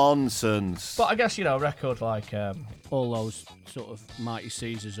wasn't. Nonsense. But I guess, a record like all those sort of Mighty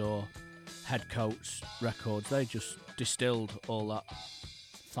Caesars or Head Coats records, they just distilled all that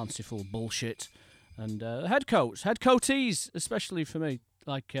fanciful bullshit. And Head Coaties, especially for me.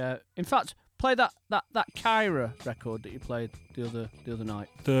 Like, in fact... Play that Kyra record that you played the other night.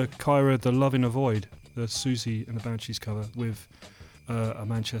 The Kyra, The Love in a Void, the Susie and the Banshees cover with a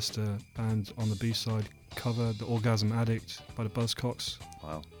Manchester band on the B-side cover, The Orgasm Addict by the Buzzcocks.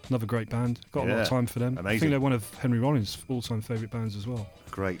 Wow. Another great band. Got a lot of time for them. Amazing. I think they're one of Henry Rollins' all-time favourite bands as well.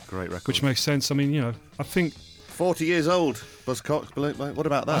 Great record. Which makes sense. I mean, I think... 40 years old, Buzzcocks. What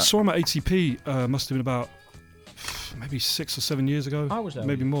about that? I saw them at ATP, must have been about... maybe 6 or 7 years ago. I was there.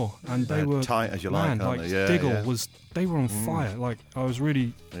 Maybe more. And they were tight as you like, aren't they? Yeah, Diggle was. They were on fire. Like, I was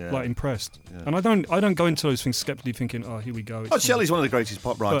really impressed. Yeah. And I don't go into those things skeptically thinking, oh, here we go. Shelley's one of the greatest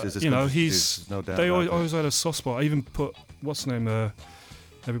pop writers. But, he's no doubt. They always had a soft spot. I even put what's the name.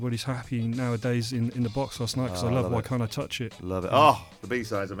 Everybody's Happy Nowadays in the box last night because I love Why Can't I Touch It. Love it. Oh, the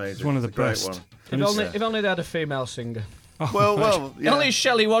B-side's amazing. It's one of the best. If only they had a female singer. Well, yeah. Only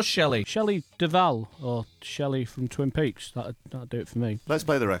Shelley was Shelley. Shelley Duvall or Shelley from Twin Peaks. That'd do it for me. Let's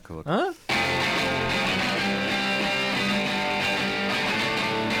play the record. Huh?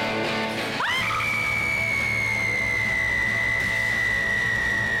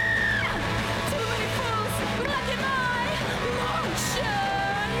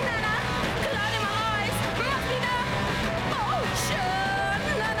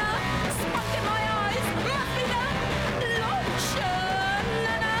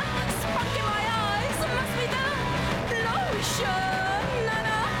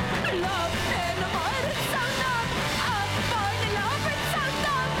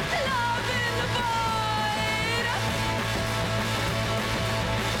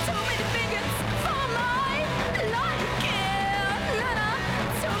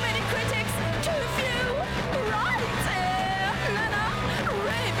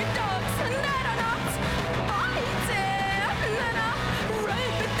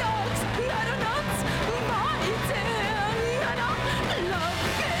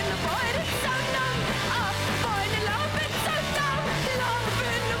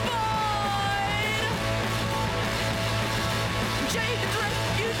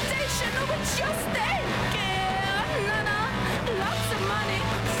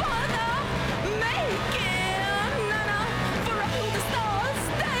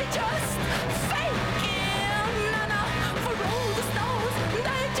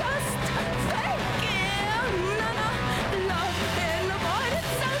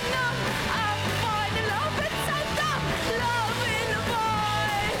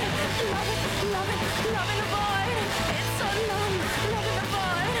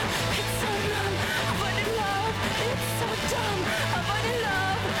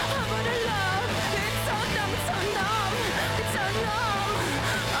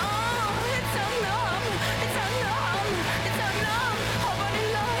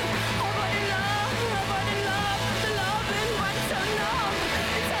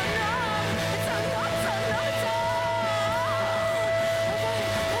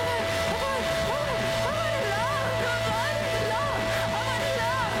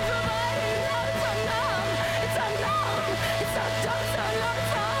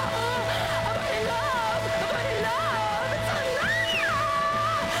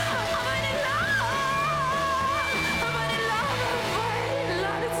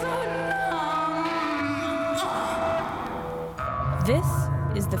 This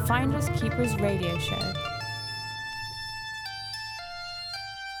is the Finders Keepers radio show.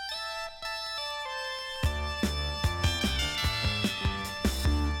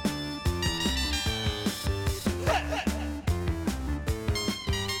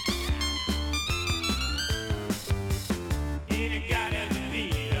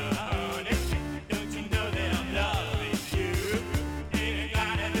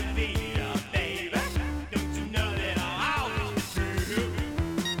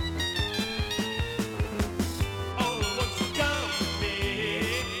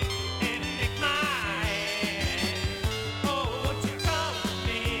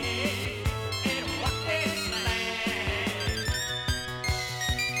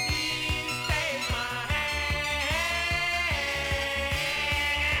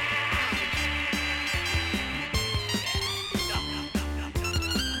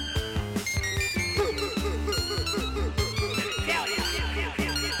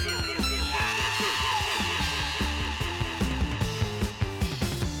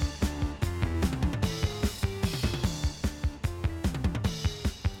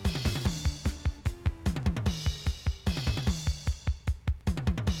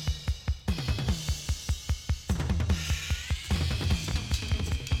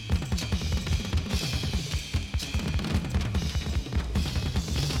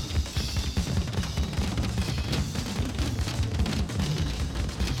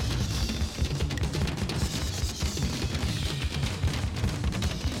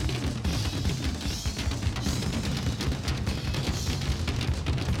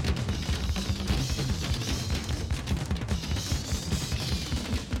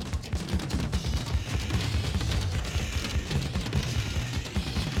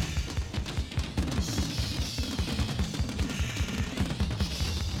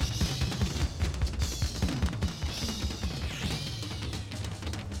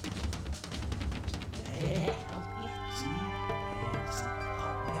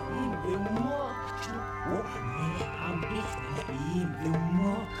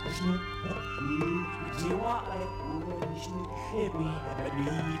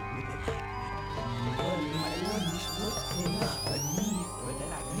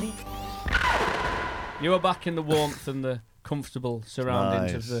 You were back in the warmth and the comfortable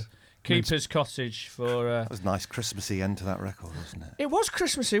surroundings of the keeper's cottage for. That was a nice Christmassy end to that record, wasn't it? It was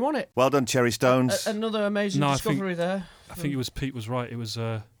Christmassy, wasn't it? Well done, Cherry Stones. Another amazing discovery there. I think Pete was right. It was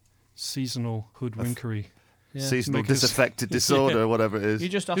seasonal hoodwinkery. Yeah. Seasonal disaffected disorder, whatever it is. You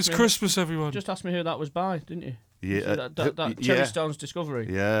just asked It's me Christmas, everyone. Just asked me who that was by, didn't you? Yeah, That Cherry Stones discovery.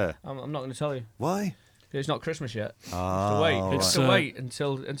 Yeah. I'm not going to tell you. Why? It's not Christmas yet. Oh, It's to wait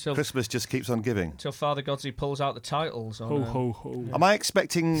until Christmas just keeps on giving. Until Father Godsey pulls out the titles. Ho ho ho! Am I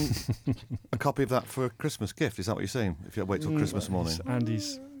expecting a copy of that for a Christmas gift? Is that what you're saying? If you wait till Christmas morning,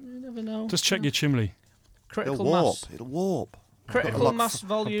 Andy's. You never know. Just check your chimney. Critical It'll warp. Mass. It'll warp. Critical Mass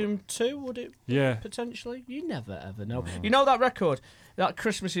Volume 2, would it? Yeah. Potentially. You never ever know. You know that record, that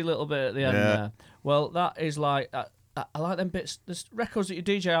Christmassy little bit at the end there. Well, that is like. I like them bits. There's records that you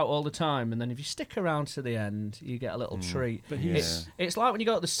DJ out all the time, and then if you stick around to the end, you get a little treat. But it's like when you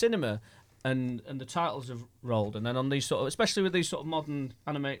go to the cinema, and the titles have rolled, and then on these sort of, especially with these sort of modern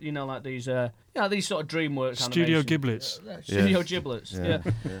animate, like these, these sort of DreamWorks Studio animation. Giblets. Studio Giblets. Yeah.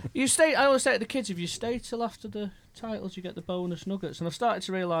 You stay. I always say to the kids, if you stay till after the titles, you get the bonus nuggets. And I've started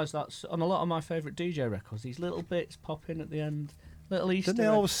to realise that's on a lot of my favourite DJ records. These little bits pop in at the end. Little Easter. Didn't they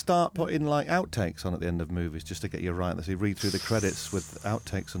always start putting like outtakes on at the end of movies just to get you right? So you read through the credits with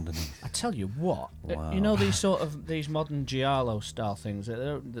outtakes underneath. I tell you what, Wow. you know these modern Giallo style things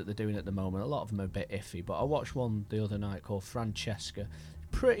that they're doing at the moment. A lot of them are a bit iffy, but I watched one the other night called Francesca.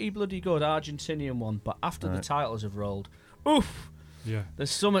 Pretty bloody good Argentinian one, but after the titles have rolled, oof. Yeah.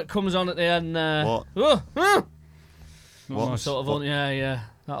 There's something that comes on at the end there. What? What? Nice. Sort of, yeah.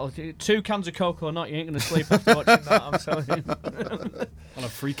 That'll do. 2 cans of Coke or not, you ain't going to sleep after watching that, I'm telling you. I'll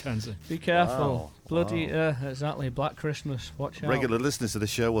have 3 cans in. Be careful. Wow. Bloody, exactly. Black Christmas. Watch out. Regular listeners to the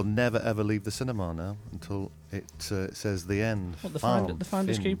show will never ever leave the cinema now until it says the end. What, the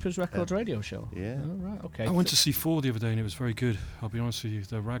Finders Keepers Records radio show? Yeah. Oh, right, okay. I went to see Thor the other day and it was very good. I'll be honest with you,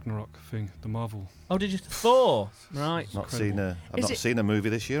 the Ragnarok thing, the Marvel. Oh, did you? Thor? Right. I've not seen a movie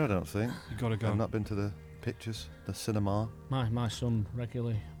this year, I don't think. You got to go. I've not been to the pictures, the cinema. My son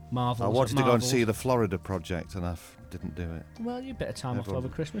regularly marvels. I wanted to at go and Marvels. see the Florida Project and I didn't do it. Well, you better time off over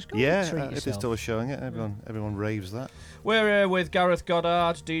Christmas. Go Yeah, and treat if they're yourself. still showing it, everyone raves that. We're here with Gareth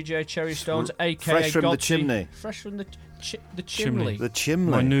Goddard, DJ Cherry Stones, aka Fresh from the Godsey. chimney. Fresh from the chimney. The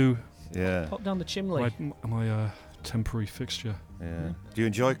chimney. My new, Pop down the chimney. my temporary fixture. Yeah. Do you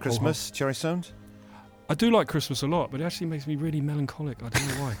enjoy Christmas, Cherry Stones? I do like Christmas a lot, but it actually makes me really melancholic. I don't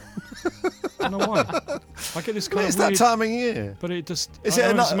know why. I don't know why. I get this kind It's of weird, that time of year. But it just... Is I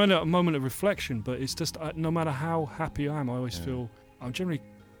it know not- it's a moment of reflection, but it's just... no matter how happy I am, I always feel... I'm generally,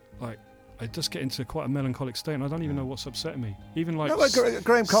 like... I just get into quite a melancholic state, and I don't even know what's upsetting me. Even like... No, but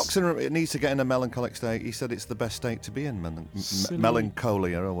Graham Coxon needs to get in a melancholic state. He said it's the best state to be in,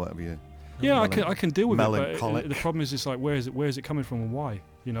 melancholia or whatever you... Yeah, I can deal with melancholic. it, but the problem is like where is it coming from and why?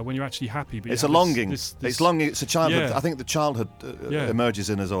 When you're actually happy, but It's you a have longing. It's longing. It's a childhood. Yeah. I think the childhood Yeah. emerges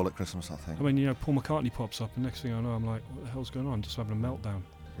in us all at Christmas, I think. I mean, Paul McCartney pops up, and next thing I know, I'm like, what the hell's going on? Just having a meltdown.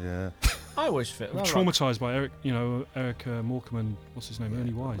 Yeah. I always feel I'm traumatized by Eric Morecambe and what's his name,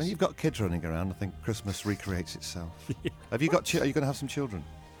 Ernie Wise. When you've got kids running around, I think Christmas recreates itself. Have you got? Are you going to have some children?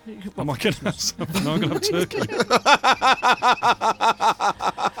 Am I going to have something? No, I'm going to have turkey.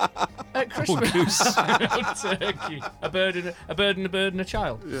 At Christmas, turkey, a bird and a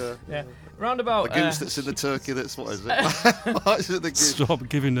child. Yeah. Roundabout. A goose that's in the turkey. That's what is it? What is it? The goose? Stop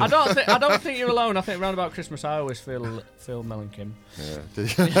giving them. I don't think you're alone. I think round about Christmas, I always feel melancholy.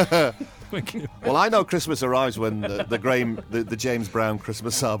 Yeah. Well, I know Christmas arrives when the James Brown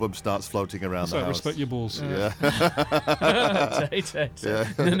Christmas album starts floating around the house. Respect your balls. Yeah.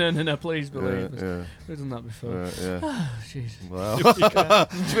 No, please believe. Yeah. We've done that before. Yeah. Jesus. Well,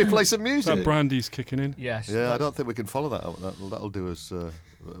 should we play some music? That brandy's kicking in. Yes. Yeah, I don't think we can follow that up. That'll do us.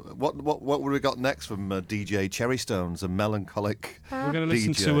 What would we got next from DJ Cherry Stones, a melancholic We're going to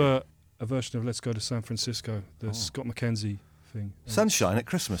listen DJ. to a version of "Let's Go to San Francisco," the Scott McKenzie thing. Sunshine at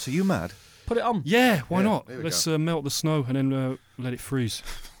Christmas. Are you mad? Put it on. Yeah, why not? here we Let's go. melt the snow and then let it freeze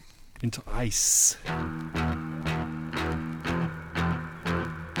into ice.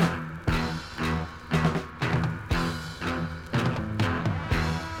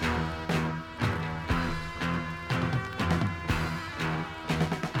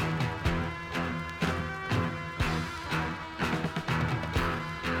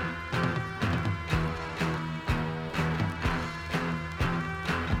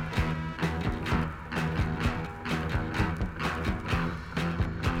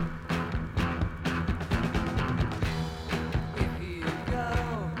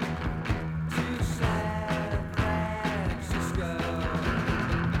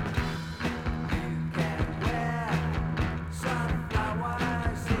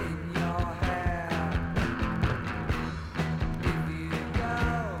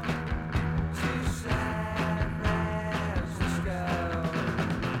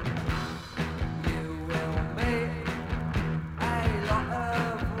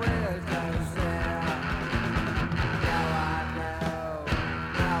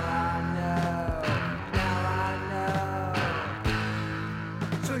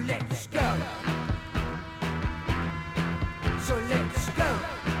 So let's go. So let's go.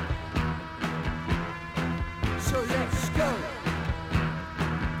 So let's go.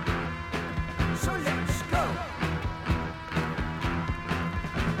 So let's go.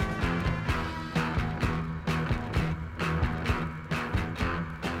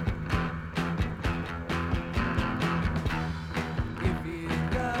 If you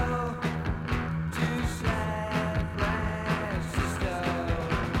go to San Francisco,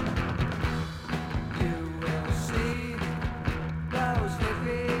 you will see those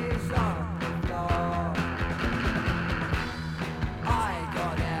hippies on the floor. I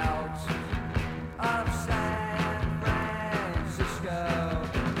got out of San Francisco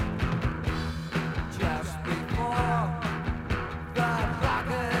just before the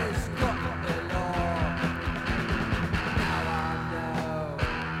rockers got the law. Now I know,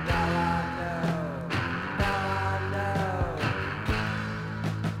 now I know, now I know.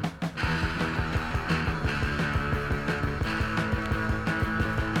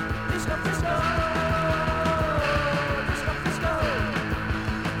 Disco Frisco, Disco Frisco,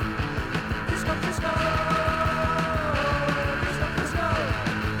 Disco Frisco, Disco Frisco,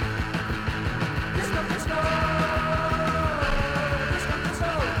 Disco Frisco, Disco Frisco, Disco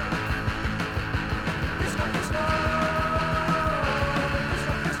Frisco, Disco Frisco.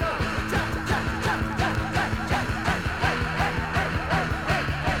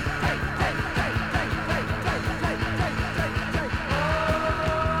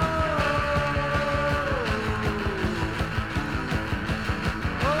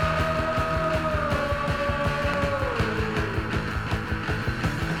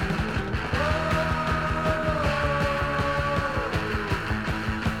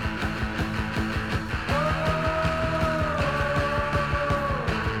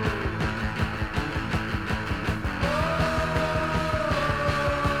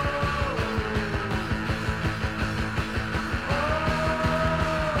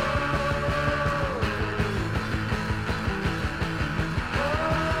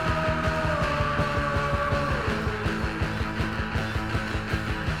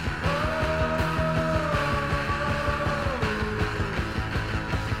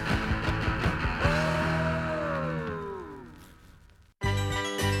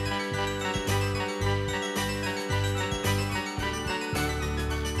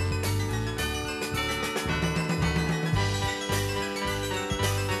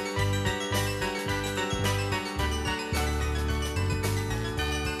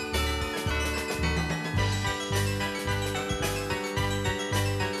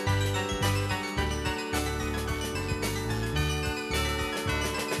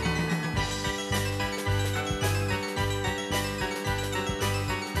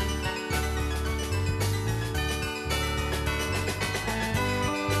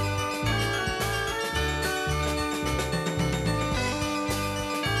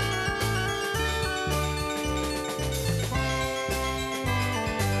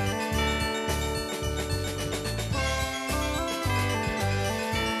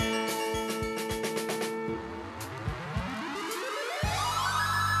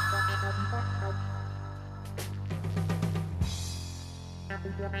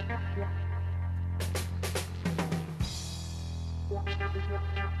 Jump, jump, jump, jump, jump,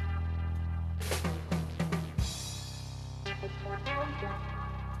 jump.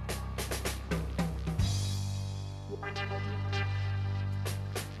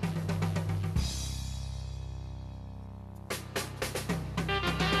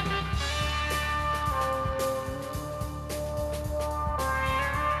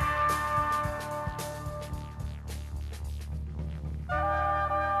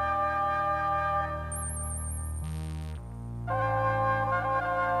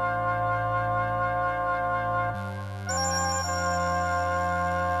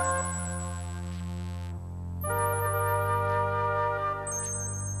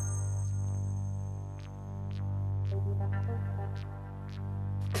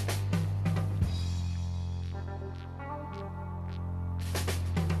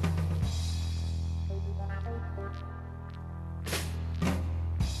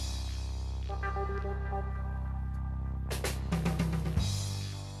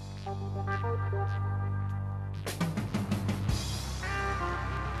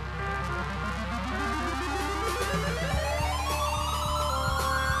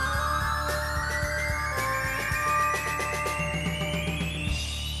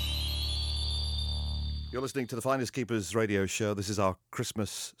 You're listening to the Finders Keepers radio show. This is our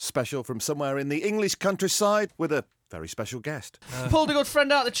Christmas special from somewhere in the English countryside with a very special guest. Pulled a good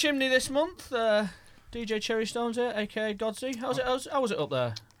friend out the chimney this month. DJ Cherry Stones here, aka Godsey. How was it up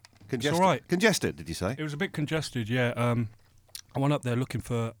there? Congested. It's all right. Congested, did you say? It was a bit congested, yeah. I went up there looking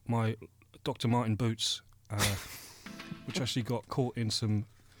for my Dr. Martin boots, which actually got caught in some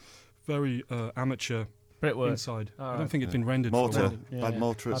very amateur Brickwork inside. All I right. don't think it's been rendered. Mortar. For a Bad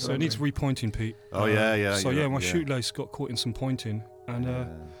mortar. so it needs repointing, Pete. Oh, yeah. So you're yeah, my right, shoelace got caught in some pointing, and I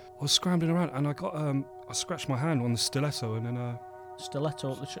was scrambling around, and I got I scratched my hand on the stiletto, and then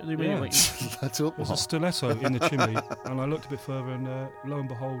Stiletto up the tree. Yeah. That's up. there's a stiletto in the chimney, and I looked a bit further, and lo and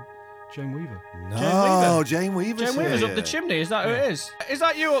behold, Jane Weaver. No, Jane Weaver's Jane Weaver's here. up the chimney. Is that who it is? Is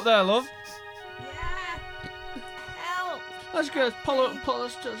that you up there, love? Help! Let's go. Pull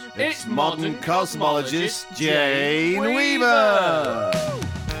us. It's modern cosmologist Jane Weaver.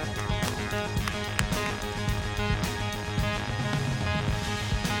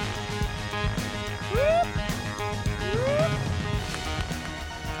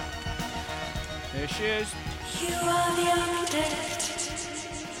 Here she is.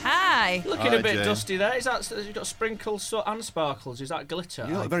 Hi. Looking Hi, a bit Jane. dusty there. Is that you've got sprinkles and sparkles? Is that glitter?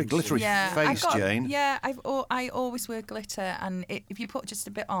 You got I a very can glittery see? face, Jane. Yeah, I always wear glitter, and if you put just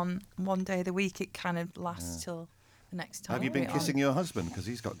a bit on one day of the week, it kind of lasts till the next time. Have you been put it on. kissing your husband? Because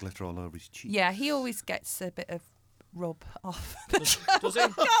he's got glitter all over his cheek. Yeah, he always gets a bit of rub off. Does he? Can't say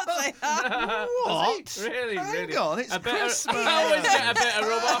that. What? Does he? Really? Hang on, it's Christmas. I always get a bit of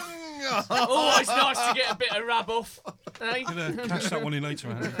rub off. Oh, it's nice to get a bit of rub off. Hey? Catch that one in later,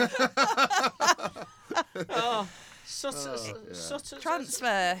 Andy. Oh,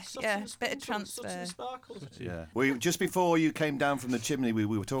 Transfer, yeah, bit of transfer. Sparkles. Yeah. We just before you came down from the chimney, we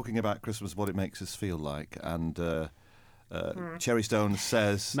were talking about Christmas, what it makes us feel like, and Cherry Stone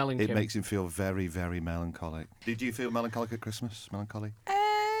says Melancholy. it makes him feel very, very melancholic. Did you feel melancholic at Christmas? Melancholy?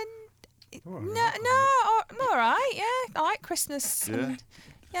 No, I'm all right. Yeah, I like Christmas. Yeah. And,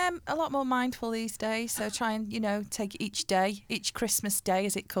 yeah, I'm a lot more mindful these days. So try and take each day, each Christmas day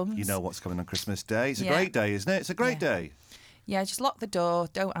as it comes. You know what's coming on Christmas Day. It's a Yeah. great day, isn't it? It's a great day. Yeah, just lock the door.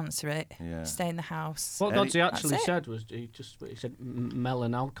 Don't answer it. Yeah. Stay in the house. What Godsey actually That's it. said was he said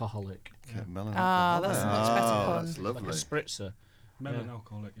melon alcoholic. Okay, melon Ah, that's a much better pun. That's Like a lovely. spritzer. Melon Yeah.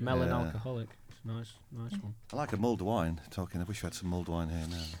 alcoholic. Yeah. Melon Yeah. alcoholic. Nice one. I like a mulled wine. I wish we had some mulled wine here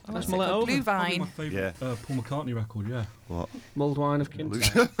now. Let's What's it mull it called? over. Blue Probably my Vine. favourite Paul McCartney record, yeah. What? Mulled wine of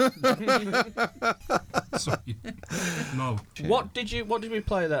Kintyre. Sorry. No. What did we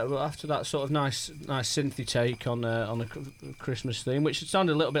play there after that sort of nice synthy take on a Christmas theme, which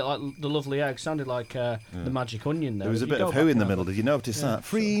sounded a little bit like the Lovely Egg, sounded like the Magic Onion there. There was a If you bit go of Who back in the and middle. have Did you notice that?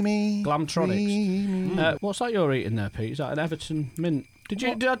 Free me. Glamtronics. Free me. What's that you're eating there, Pete? Is that an Everton mint?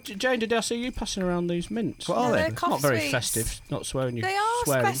 Jane, did I see you passing around these mints? What are No, they? they're cough Not very sweets. festive. Not swearing you. They are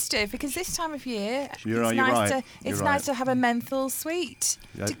swearing. festive because this time of year, You're it's right, nice you're right, to you're nice right. to have a menthol sweet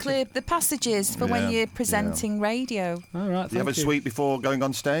Yeah, to clear the passages for Yeah, when you're presenting radio. All right. Do you have a thank sweet before going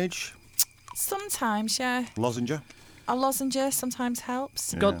on stage? Sometimes, yeah. Lozenge? A lozenge sometimes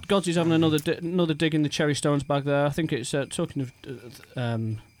helps. Yeah. Godsey's having another dig in the Cherry Stones bag there. I think it's talking of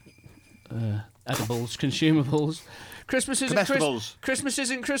edibles, consumables. Christmas isn't Comestibles. Christmas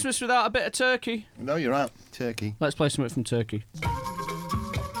isn't Christmas without a bit of turkey. No, you're out. Turkey. Let's play something from Turkey.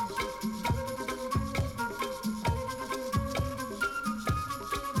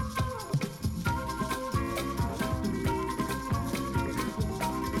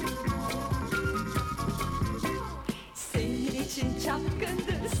 Senin için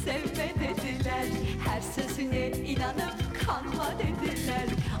çapkındır sevme dediler. Her sözüne inanıp kanma dediler.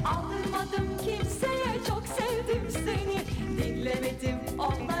 Aldırmadım kimseye çok sevdim seni. Dinlemedim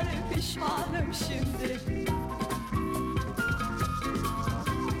onları pişmanım şimdi.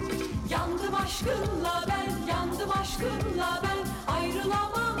 Yandım aşkınla ben, yandım aşkınla ben.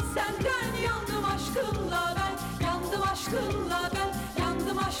 Ayrılamam senden, yandım aşkınla ben. Yandım aşkınla ben,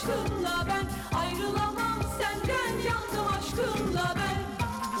 yandım aşkınla ben. Ayrılamam senden, yandım aşkınla ben.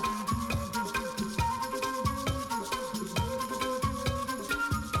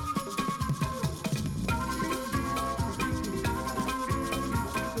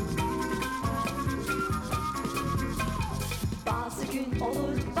 Bazı gün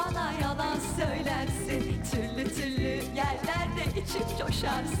olur bana yalan söylersin. Türlü türlü yerlerde içip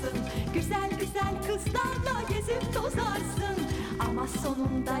coşarsın. Güzel güzel kızlarla gezip tozarsın. Ama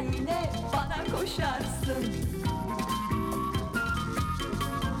sonunda yine bana koşarsın.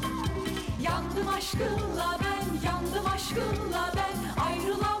 Yandım aşkınla ben, yandım aşkınla ben.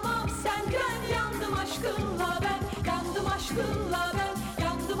 Ayrılamam senden, yandım aşkınla ben. Yandım aşkınla ben,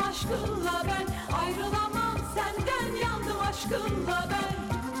 yandım aşkınla ben. Ayrılamam senden, yandım aşkınla ben.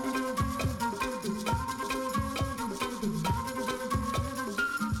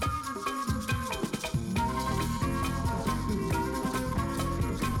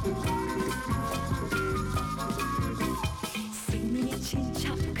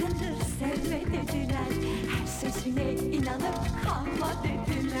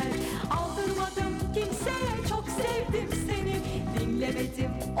 dediler. Aldırmadım kimseye, çok sevdim seni.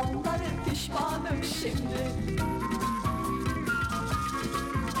 Dinlemedim onları, pişmanım şimdi.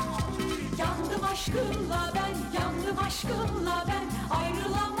 Yandım aşkınla ben, yandım aşkınla ben.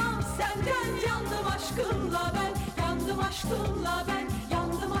 Ayrılamam senden, yandım aşkınla ben. Yandım aşkınla ben,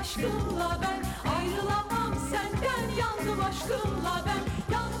 yandım aşkınla ben. Ayrılamam senden, yandım aşkınla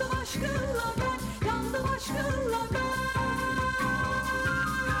ben. Yandım aşkınla ben, yandım aşkınla ben.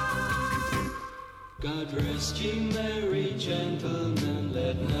 God rest ye merry gentlemen,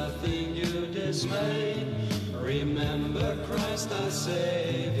 let nothing you dismay. Remember Christ our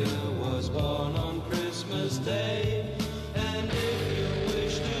Savior was born on Christmas Day. And if you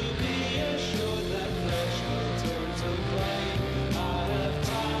wish to be assured that flesh will turn to clay, I have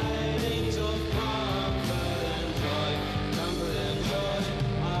tidings of comfort and joy, comfort and joy.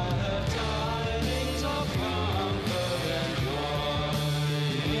 I have tidings of comfort and joy.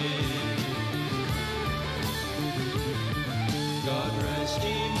 God rest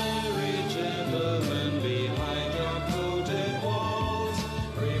ye merry gentlemen behind your coated walls.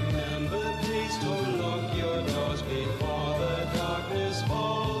 Remember, please to lock your doors before the darkness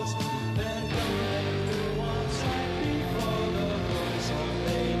falls. And don't everyone sight before the voice of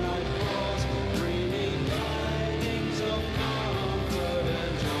daylight calls, bringing tidings of comfort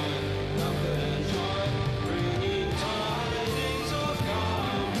and joy, comfort and joy, bringing tidings of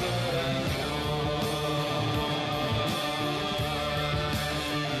comfort and joy.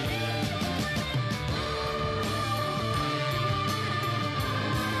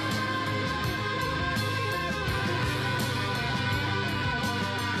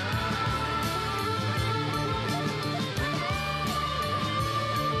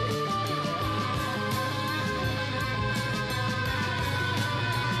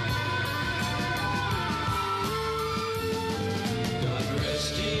 God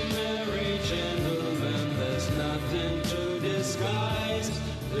rest ye merry gentlemen, there's nothing to disguise.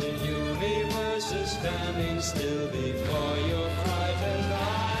 The universe is standing still before your frightened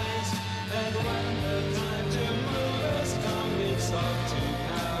eyes. And when the time to move has come, it's off to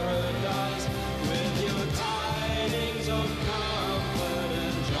paradise. With your tidings of comfort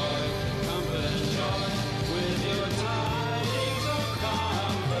and joy, comfort and joy. With your tidings of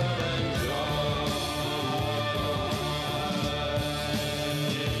comfort and joy.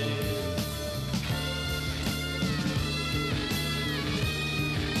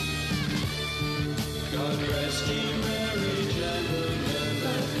 God rest ye merry gentlemen,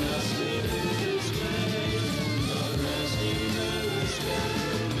 let nothing you dismay. God rest ye merry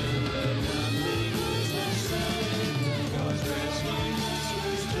gentlemen, let nothing you say. God rest ye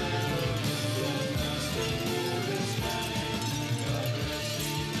merry gentlemen, let nothing you dismay. God rest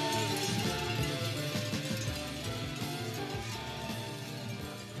ye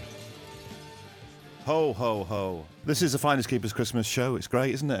Ho, ho, ho. This is the Finders Keepers Christmas show. It's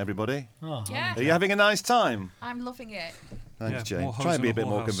great, isn't it, everybody? Oh. Yeah. Are you having a nice time? I'm loving it. Thanks, Yeah, Jane. more Try and be a hoes in bit the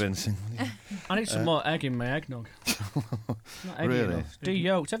more whorehouse. convincing. I need some more egg in my eggnog. Not eggy Really? enough.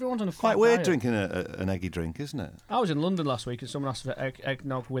 De-yolked. Everyone's on a Quite fat weird diet. drinking an eggy drink, isn't it? I was in London last week and someone asked for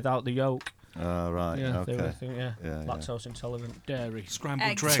eggnog without the yolk. Oh, right. Yeah, okay. they were thinking, Yeah, lactose intolerant dairy.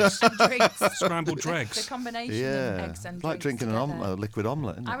 Scrambled Eggs dregs. and drinks. Scrambled dregs. The combination Yeah. of eggs and It's like drinks drinking together. a liquid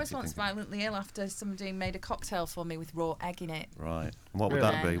omelette, isn't it? I was if you once think violently ill after somebody made a cocktail for me with raw egg in it. Right. What would Really?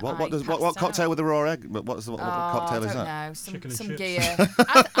 that be? What I does passed what cocktail out. with the raw egg? What cocktail I is don't that? know. Chicken and Some chips. gear.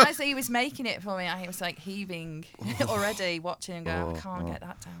 As he was making it for me, I was like heaving already, watching and going, I can't get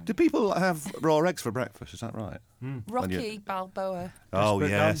that down. Do people have raw eggs for breakfast? Is that right? Rocky Balboa. Oh Desperate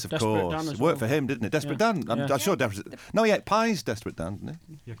yes, Dan. of Desperate course. Dan as It worked for well. him, didn't it? Desperate Yeah. Dan. I'm Yeah. sure Desperate. No, he ate pies. Desperate Dan, didn't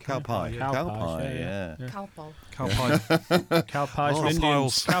he? Yeah, Cow pie. yeah. Cow Cow pie. pies, Yeah. yeah. Calpol. Cow pie. Cow pies Oh, and Indians.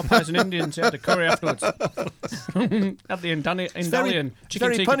 piles. Cow pies and Indians. Yeah, the curry afterwards. Had the Indalian chicken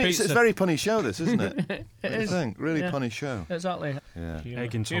very tikka punny. pizza. It's a very punny show, this, isn't it? It What do you is. think? Really Yeah. punny show. Exactly. Yeah.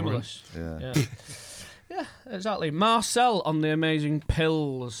 Egg intolerant. Humorless. Yeah. Yeah, exactly. Marcel on the Amazing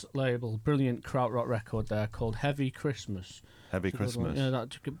Pills label. Brilliant krautrock record there called Heavy Christmas. Heavy It's a good one.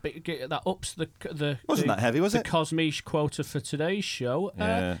 Christmas. Yeah, that ups the Wasn't that heavy, was the it? Cosmiche quota for today's show.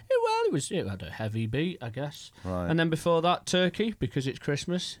 Yeah. It had a heavy beat, I guess. Right. And then before that, Turkey, because it's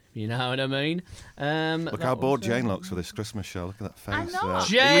Christmas. You know what I mean. Look how bored Jane looks for this Christmas show. Look at that face. I'm not.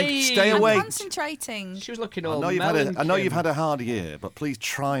 Jane! Stay I'm awake. concentrating. She was looking I all know you've had melancholy. a hard year, but please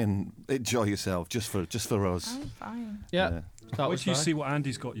try and enjoy yourself just for us. I'm fine. Yeah. That Wait was till you fine. see what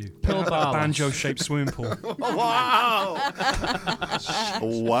Andy's got you. Pill A bar. banjo-shaped swimming pool. Wow!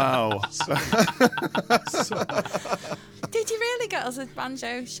 wow! Did you really got us a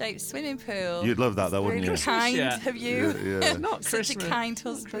banjo-shaped swimming pool. You'd love that, though, wouldn't really you? Kind Yeah. of you. Yeah. Not Such Christmas. a kind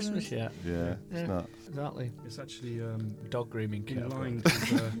husband. Christmas yet. Yeah, it's not. Exactly. It's actually Dog grooming kit. in line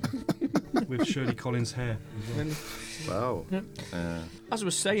with Shirley Collins' hair. As well. Wow. As I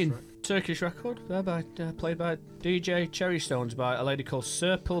was saying, Turkish record there played by DJ Cherrystones by a lady called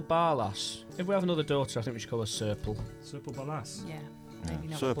Serpil Barlas. If we have another daughter, I think we should call her Serpil. Serpil Barlas. Yeah. Maybe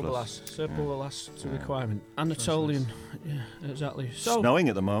not. Surplus. Serpil Barlas to requirement. Anatolian. Yeah, exactly. So Snowing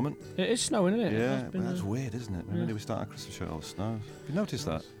at the moment. it is snowing, isn't it? Yeah, It's been, that's weird, isn't it? When did we start our Christmas show? All snow. Have you noticed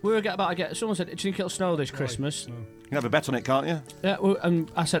that? we were about to get. Someone said, "Do you think it'll snow this Christmas?" You can have a bet on it, can't you? Yeah, and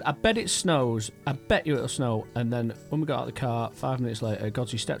I said, "I bet it snows. I bet you it'll snow." And then when we got out of the car, 5 minutes later,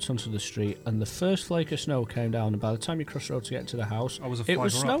 Godsey stepped onto the street, and the first flake of snow came down. And by the time you crossed the road to get to the house, it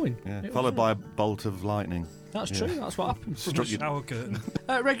was snowing. Yeah. It Followed was by a bolt of lightning. That's true. That's what happened. Struck you. Shower curtain.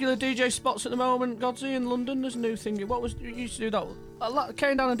 Regular DJ spots at the moment, Godsey, in London. There's a new thing. What was you used to do that? I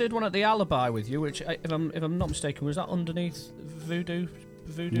came down and did one at the Alibi with you, which, if I'm not mistaken, was that underneath Voodoo?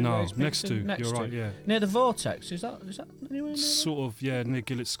 No, Ways next Mixing? to. You're right. Yeah. Near the Vortex. Is that anywhere near there? Sort of. Yeah, near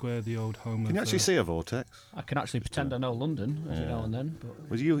Gillett Square, the old home. Can you actually see a vortex? I can actually pretend I know London every now and then. But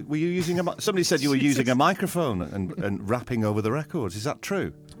Were you using somebody said you were using a microphone and rapping over the records. Is that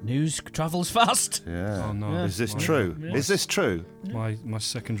true? News travels fast. Yeah. Oh no. Yeah. Is this true? Yeah. Is this true? My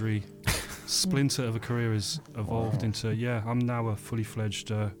secondary splinter of a career has evolved into I'm now a fully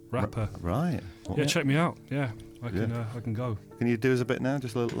fledged rapper. Right. Yeah, check me out. Yeah, I can go. Can you do us a bit now?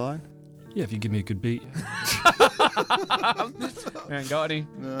 Just a little line? Yeah, if you give me a good beat. We ain't got any.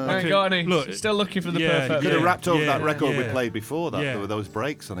 No. We ain't got any. Look, Still looking for the You perfect. could have rapped over that record we yeah. played before that. Yeah. There were those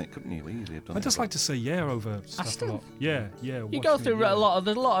breaks on it, couldn't you? Easily have done I it. just like to say over stuff a lot. Yeah. You go through there's a lot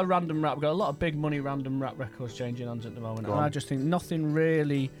of random rap. We've got a lot of big money random rap records changing hands at the moment, Go and on. I just think nothing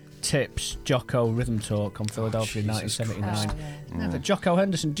really tips Jocko Rhythm Talk on Philadelphia in 1979. Never. Jocko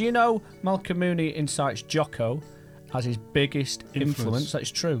Henderson. Do you know Malcolm Mooney incites Jocko as his biggest influence?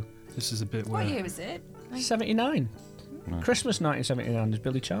 That's true. This is a bit where. What year was it? 79. Christmas 1979, as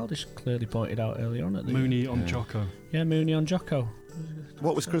Billy Childish clearly pointed out earlier on. At the Mooney on Jocko. Yeah, Mooney on Jocko.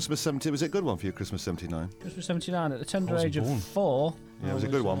 What was Christmas 70? Was it a good one for you, Christmas 79? Christmas 79 at the tender wasn't age born. of 4. Yeah, it was a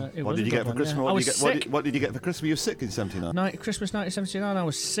good one. It What was did a you good get for one, Christmas? yeah. I was sick. What did you get for Christmas? You were sick in 79? Christmas 1979, I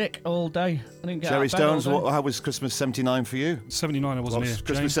was sick all day. I didn't get Cherry out of bed all Stones, day. how was Christmas 79 for you? 79, I wasn't What here. was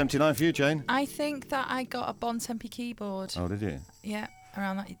Christmas 79 for you, Jane? I think that I got a Bon Tempi keyboard. Oh, did you? Yeah,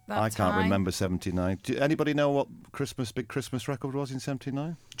 around that I can't time. remember 79. Do anybody know what big Christmas record was in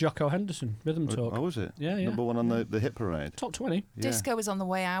 79? Jocko Henderson, Rhythm Talk. Oh, was it? Yeah, yeah. Number one on the hit parade. Top 20. Yeah. Disco was on the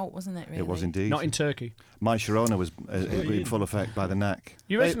way out, wasn't it, really? It was indeed. Not in Turkey. My Sharona was in full effect by the Knack.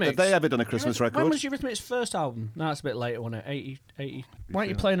 Eurythmics. Have they ever done a Christmas record? When was Eurythmics' first album? No, it's a bit later, wasn't it? 80. Why aren't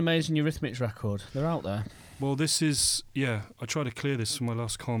you playing Amazing Eurythmics record? They're out there. Well, this is I tried to clear this from my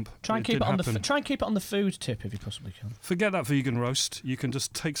last comp. Try and keep it on the food tip if you possibly can. Forget that vegan roast. You can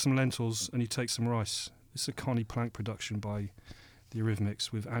just take some lentils and you take some rice. It's a Connie Plank production by the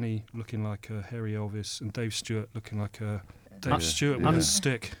Eurythmics with Annie looking like a hairy Elvis and Dave Stewart looking like a Dave Stewart with a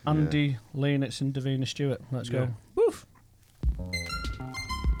stick. Andy Leonitz and Davina Stewart. Let's go. Woof.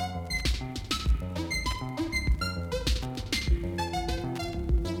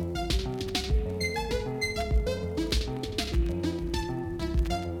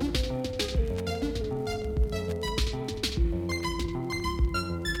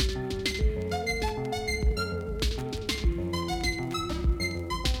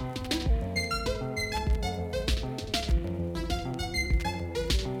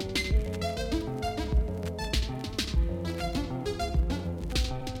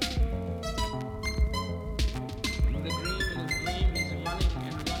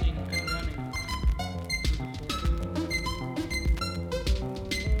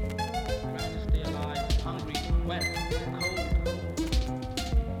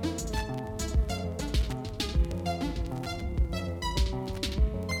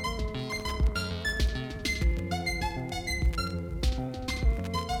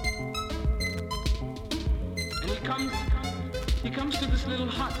 He comes to this little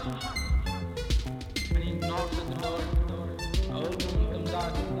hut and he knocks at the door. A old woman comes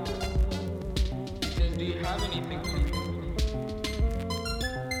out. He says, "Do you have anything for me?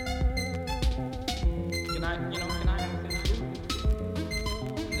 Can I have some food?"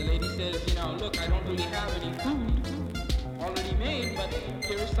 And the lady says, "Look, I don't really have any food already made, but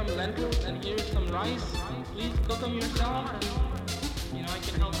here is some lentils and here is some rice. Please cook them yourself. And, I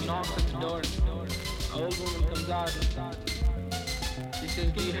can help you." Knocks at the door. An old woman comes out and she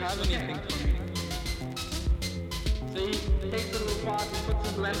says, "Do you have anything for me?" So he takes a little pot and puts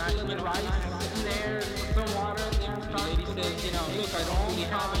put some lentil and rice in there, put some water in there. The lady says, you know, look, I don't really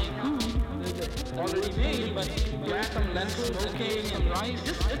have any food already made, but you add some lentils, smoking, and rice.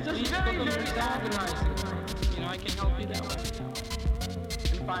 It's just very, very organizing. You know, I can help you that way.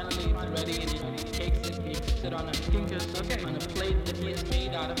 And finally, it's ready, and he takes it, he puts it on a on a plate that he has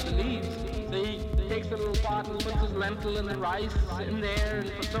made out of the leaves. So he takes a little pot and puts his lentil and the rice in there,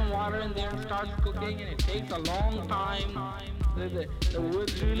 and puts some water in there, and starts cooking, and it takes a long time. The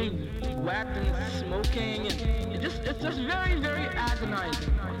wood's really wet and smoking, and it's just very, very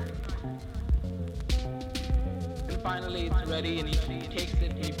agonizing. And finally, it's ready, and he takes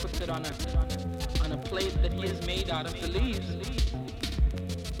it and he puts it on a plate that he has made out of the leaves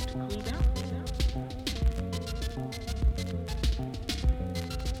to cool down.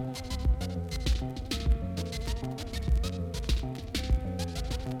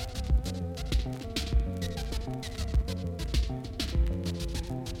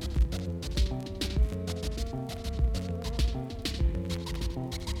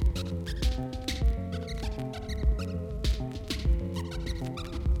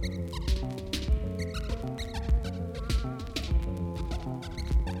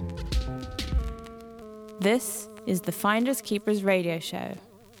 This is the Finders Keepers radio show,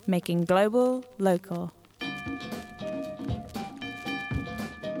 making global local.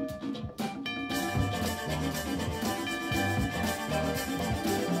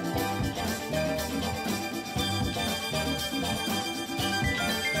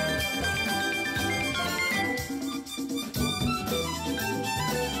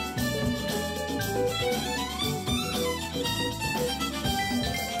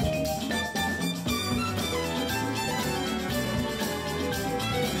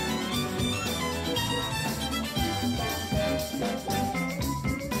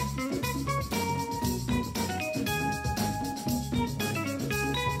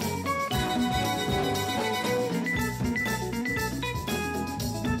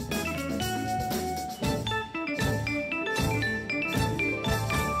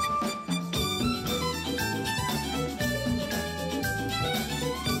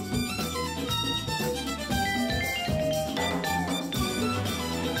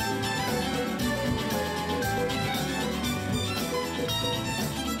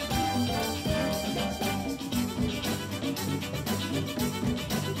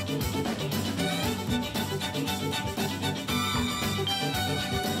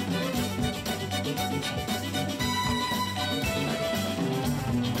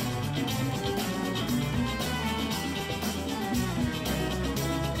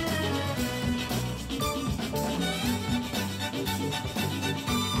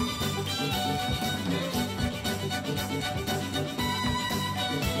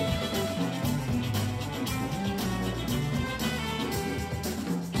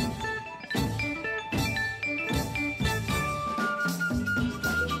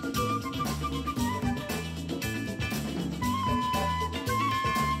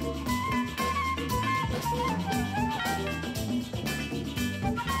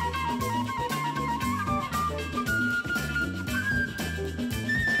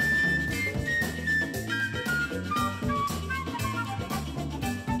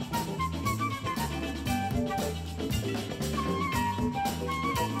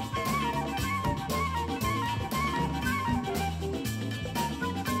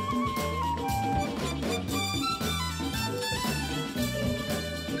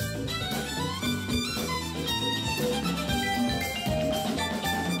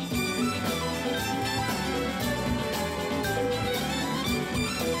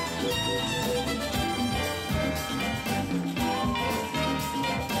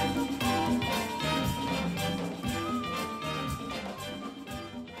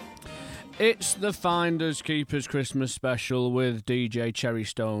 It's the Finders Keepers Christmas special with DJ Cherry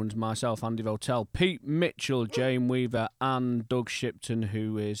Stones, myself, Andy Votel, Pete Mitchell, Jane Weaver, and Doug Shipton,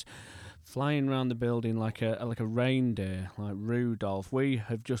 who is flying around the building like a reindeer, like Rudolph. We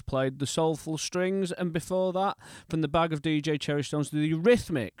have just played the Soulful Strings, and before that, from the bag of DJ Cherry Stones, the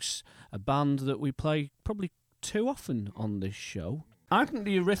Eurythmics, a band that we play probably too often on this show. I think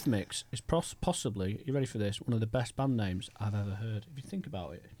the Eurythmics is possibly, you ready for this, one of the best band names I've ever heard. If you think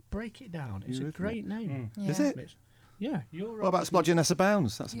about it, break it down. It's a great name. Yeah. Is it? Yeah. What about Splodging Nessa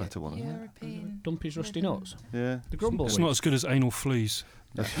Bounds? That's a better one, isn't it? European. Dumpy's Rusty Nuts? Yeah. The Grumble It's not as good as Anal Fleas.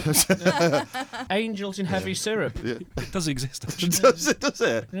 Angels in Heavy Syrup. Yeah. It does exist. Does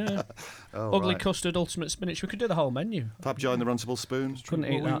it? Yeah. Oh, Ugly right. Custard, Ultimate Spinach. We could do the whole menu. Fab Joy and the Runtable Spoon.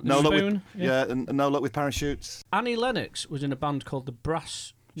 Couldn't eat that. No The luck Spoon. with, and no luck with parachutes. Annie Lennox was in a band called the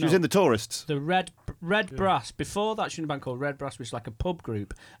Brass She was in the Tourists. The Red Brass. Before that, she was in a band called Red Brass, which was like a pub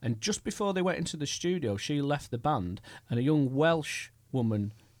group. And just before they went into the studio, she left the band, and a young Welsh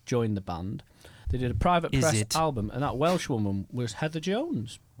woman joined the band. They did a private press album, and that Welsh woman was Heather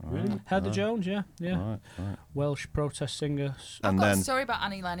Jones. Really? Heather Jones, yeah. Right. Welsh protest singer. I've got a story about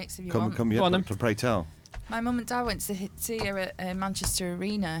Annie Lennox if you want. Go on then. Pray tell. My mum and dad went to see her at Manchester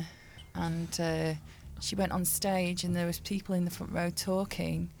Arena, and she went on stage, and there was people in the front row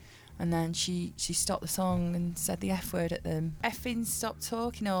talking, and then she stopped the song and said the F word at them. Effing stop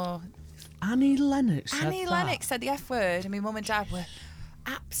talking, or Annie Lennox. Annie Lennox said the F word, and my mum and dad were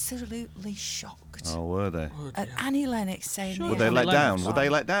absolutely shocked. Oh, were they? At Annie Lennox saying the Were they let down? Were they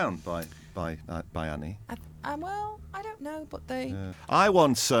let down by Annie? Well, I don't know, but they. Yeah. I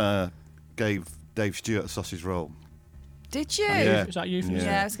once gave Dave Stewart a sausage roll. Did you? Yeah. Is that you?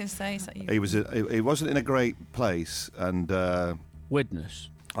 Yeah, I was going to say. Is that you? He wasn't in a great place, and Witness.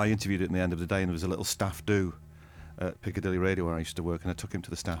 I interviewed it in the end of the day, and there was a little staff do at Piccadilly Radio where I used to work, and I took him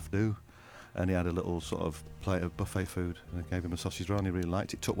to the staff do. And he had a little sort of plate of buffet food. And I gave him a sausage roll and he really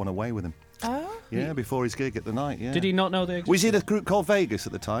liked it. Took one away with him. Oh? Yeah, before his gig at the night, yeah. Did he not know they existed? Was he in a group called Vegas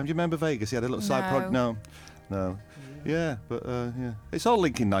at the time? Do you remember Vegas? He had a little side project. No. Yeah, but yeah. It's all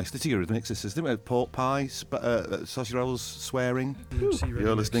linking nicely to Eurythmics, this isn't it? Pork pies, sausage rolls, swearing.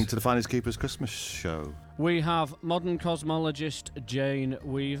 You're listening to the Finders Keepers Christmas show. We have modern cosmologist Jane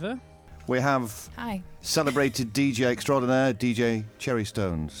Weaver. We have celebrated DJ extraordinaire, DJ Cherry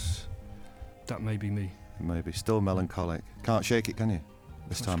Stones. That may be me. Maybe. Still melancholic. Can't shake it, can you?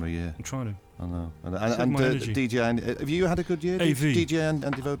 This time of year. I'm trying to. I know. And DJ, have you had a good year? AV. DJ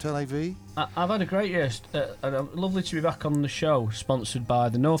Andy Votel AV? I've had a great year. Lovely to be back on the show, sponsored by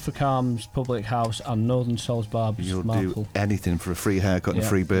the Norfolk Arms Public House and Northern Souls Barbers. You'll Marple. do anything for a free haircut and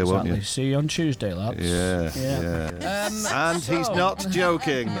free beer, won't you? See you on Tuesday, lads. Yeah. And he's not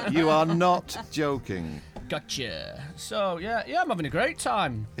joking. You are not joking. Gotcha. So, yeah, I'm having a great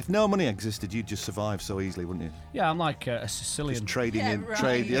time. If no money existed, you'd just survive so easily, wouldn't you? Yeah, I'm like a Sicilian. Just trading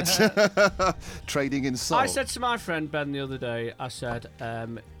trading in salt. I said to my friend Ben the other day, I said,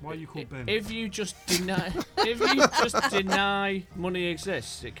 why are you called Ben? If you just deny money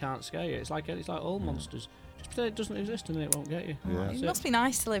exists, it can't scare you. It's like all monsters. Just pretend it doesn't exist and it won't get you. Yeah. It must be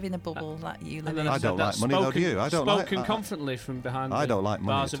nice to live in a bubble that you live in. I don't like money, though, do you? I don't like. Spoken confidently from behind. I don't like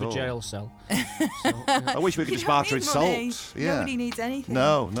money bars at of all. a jail cell. I wish we could just barter in salt. Yeah. Nobody needs anything.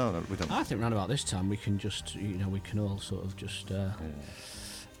 No, we don't. I think round about this time we can just, we can all sort of just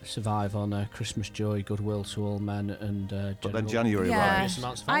survive on Christmas joy, goodwill to all men, and. But then January arrives.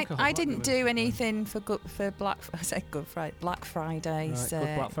 I didn't do anything for Black. I said Good Friday, Black Friday. Right,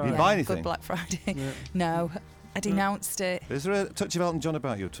 good Black Friday. You buy anything? Good Black Friday. No. I denounced it. Is there a touch of Elton John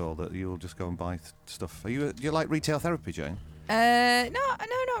about you at all that you'll just go and buy stuff? Do you like retail therapy, Jane? No,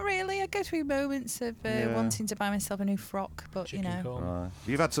 not really. I go through moments of wanting to buy myself a new frock, but Right.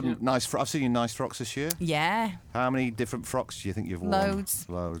 You've had some nice. I've seen you nice frocks this year. Yeah. How many different frocks do you think you've worn?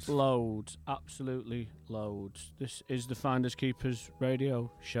 Loads, absolutely loads. This is the Finders Keepers radio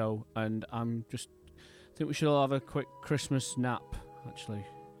show, and I think we should all have a quick Christmas nap, actually,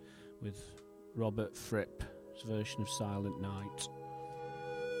 with Robert Fripp's version of Silent Night.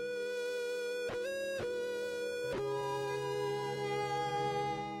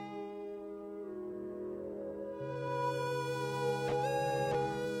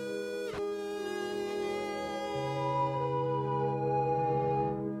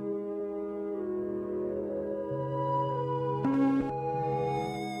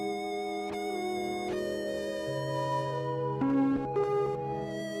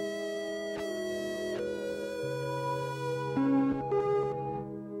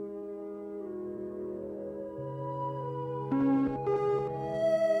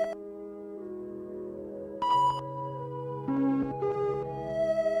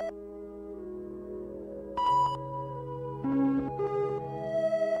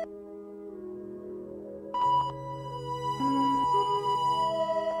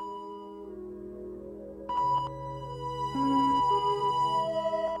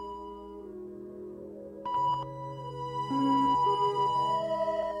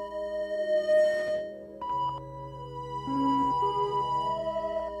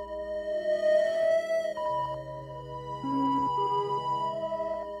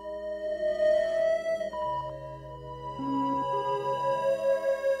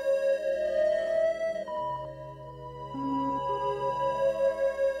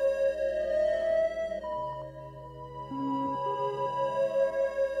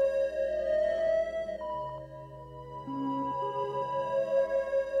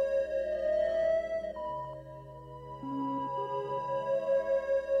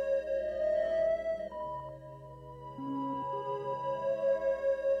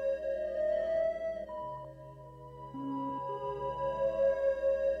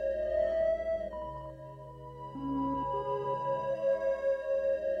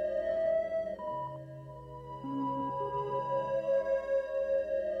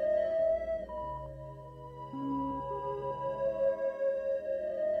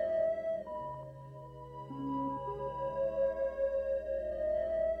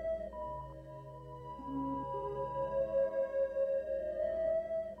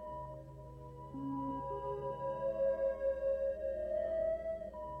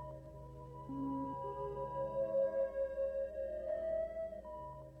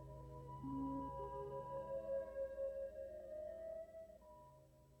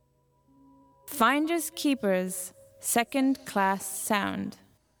 Finders Keepers, Second Class Sound.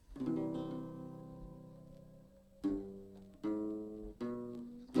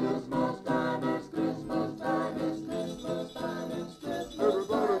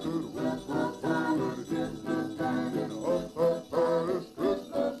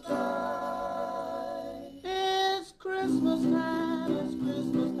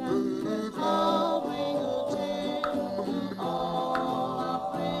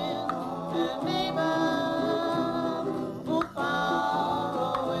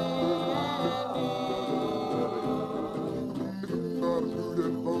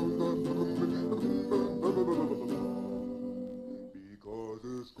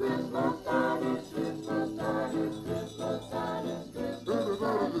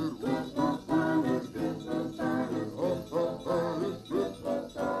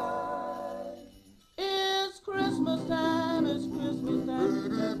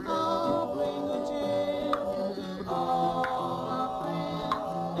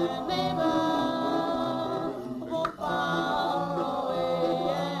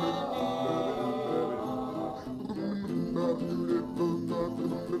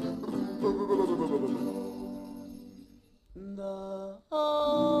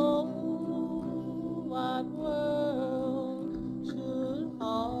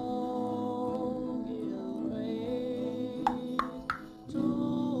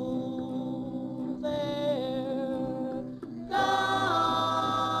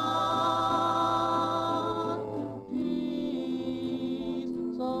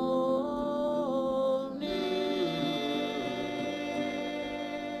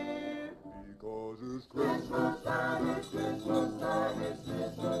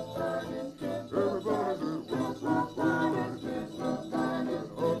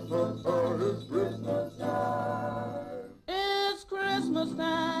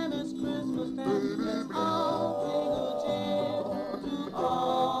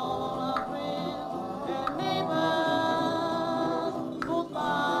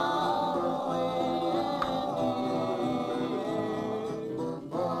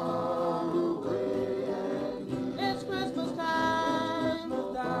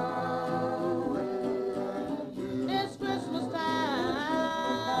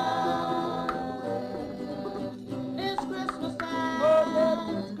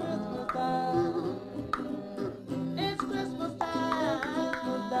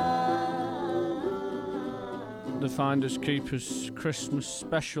 Finders Keepers Christmas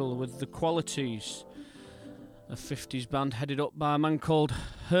special with the Qualities, a 50s band headed up by a man called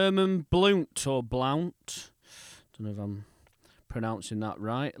Herman Blount or Blount. Don't know if I'm pronouncing that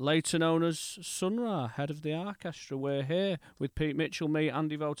right. Later known as Sun Ra, head of the orchestra. We're here with Pete Mitchell, me,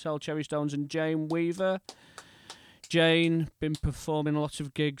 Andy Votel, Cherry Stones and Jane Weaver. Jane, been performing a lot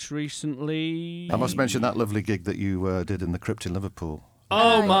of gigs recently. I must mention that lovely gig that you did in the Crypt in Liverpool.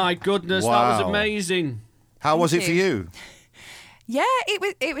 Oh my goodness, wow. That was amazing. How was it for you? Yeah,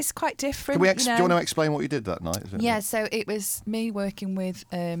 it was quite different. Do you want to explain what you did that night? Yeah, so it was me working with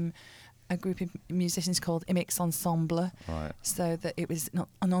a group of musicians called Imix Ensemble. Right. So that it was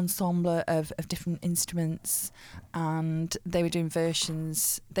an ensemble of different instruments, and they were doing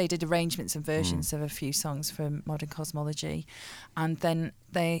versions. They did arrangements and versions of a few songs from Modern Cosmology, and then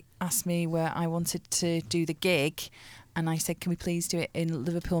they asked me where I wanted to do the gig, and I said, can we please do it in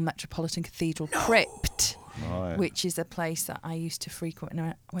Liverpool Metropolitan Cathedral Crypt? Right. Which is a place that I used to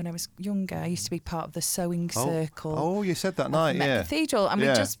frequent when I was younger. I used to be part of the sewing circle. Oh, you said that night, Met Cathedral. And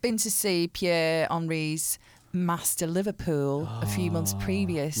we'd just been to see Pierre Henry's Master Liverpool a few months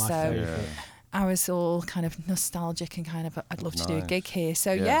previous. So I was all kind of nostalgic and kind of, I'd love to do a gig here.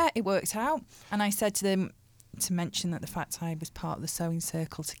 So yeah, it worked out. And I said to them, to mention that the fact I was part of the sewing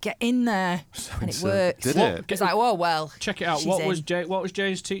circle to get in there, and it worked. Did it? It's like, oh well. Check it out. What was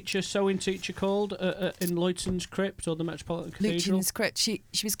Jane's sewing teacher called in Luyton's Crypt or the Metropolitan Cathedral? Luyton's Crypt. She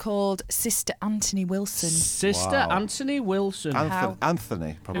was called Sister Anthony Wilson. Sister Anthony Wilson.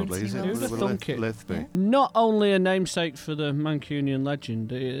 Anthony probably. Who'd have thunk it? Lithby. Not only a namesake for the Mancunian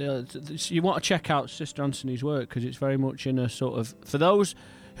legend. You want to check out Sister Anthony's work because it's very much in a sort of, for those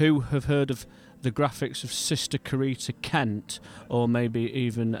who have heard of the graphics of Sister Carita Kent, or maybe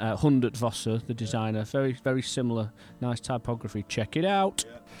even Hundertwasser, the designer. Very, very similar, nice typography. Check it out.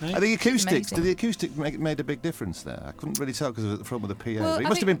 Hey? The acoustics, did the acoustic made a big difference there? I couldn't really tell because it was at the front with the PA. Well, it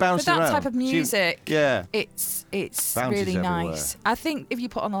must have been bouncing for around. that type of music, it's Bounces really everywhere. nice. I think if you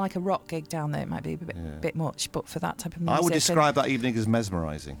put on like a rock gig down there, it might be a bit much, but for that type of music... I would describe that evening as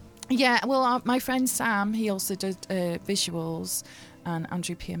mesmerising. Yeah, well, my friend Sam, he also did visuals, and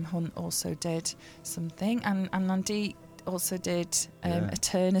Andrew P.M. Hunt also did something, and Andy also did a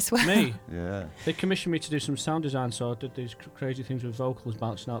turn as well. Me? Yeah. They commissioned me to do some sound design, so I did these crazy things with vocals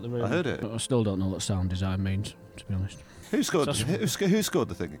bouncing out the room. I heard it. I still don't know what sound design means, to be honest. Who scored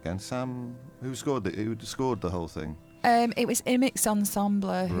the thing again? Sam. Who scored the whole thing? It was Imix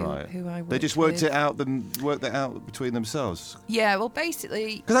Ensemble who I worked They just worked with. it out between themselves. Yeah, well,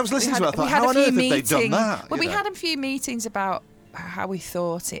 basically, because I was listening to it, I thought, how on earth have they done that? Well, we had a few meetings about how we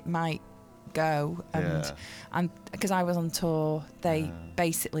thought it might go, and because I was on tour, they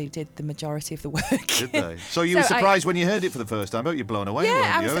basically did the majority of the work. Did they? So you were surprised when you heard it for the first time, but you're blown away.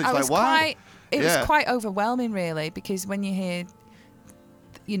 Yeah, weren't you? I was wow. quite. It was quite overwhelming, really, because when you hear,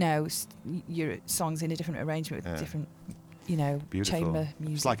 your songs in a different arrangement with different, Beautiful. chamber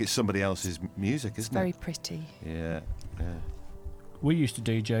music. It's like it's somebody else's music, isn't it's very pretty. Yeah. We used to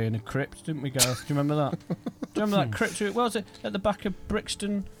DJ in a crypt, didn't we, Gareth? Do you remember that? Do you remember that crypt? What was it? At the back of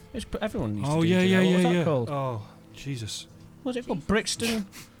Brixton? Everyone used to DJ. What was that called? Oh, Jesus. What was it called? Brixton?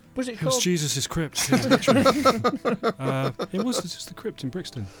 Was it called? It was Jesus' crypt. Yeah, literally. It was just the crypt in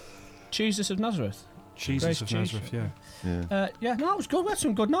Brixton. Jesus of Nazareth. Jesus of Nazareth, yeah. No, it was good. We had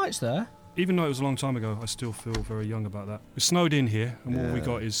some good nights there. Even though it was a long time ago, I still feel very young about that. We're snowed in here, and what we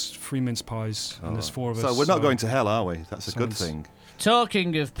got is 3 mince pies, and there's 4 of us. So we're not going to hell, are we? That's a good thing.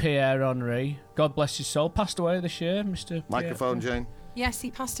 Talking of Pierre Henry, God bless his soul, passed away this year, Mr. Microphone, Jane. Yes,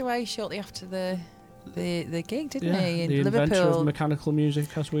 he passed away shortly after the gig, didn't he? In the Liverpool. inventor of mechanical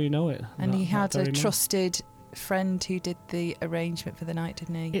music as we know it. And he had a trusted friend who did the arrangement for the night,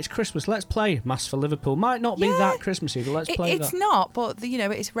 didn't he? It's Christmas. Let's play Mass for Liverpool. Might not be that Christmassy, but let's play that. It's not, but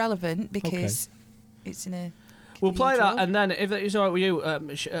it's relevant because it's in a. We'll play that, and then if it's all right with you,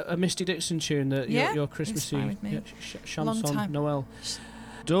 a Misty Dixon tune your Christmassy chanson Noel.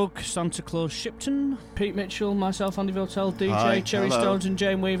 Doug, Santa Claus Shipton, Pete Mitchell, myself, Andy Votel, DJ, Hi, Cherry hello. Stones and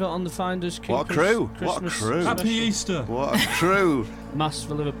Jane Weaver on the Finders Keepers. What a crew! Christmas What a crew! Happy Easter! What a crew! Mass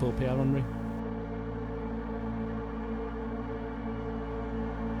for Liverpool, Pierre Henry.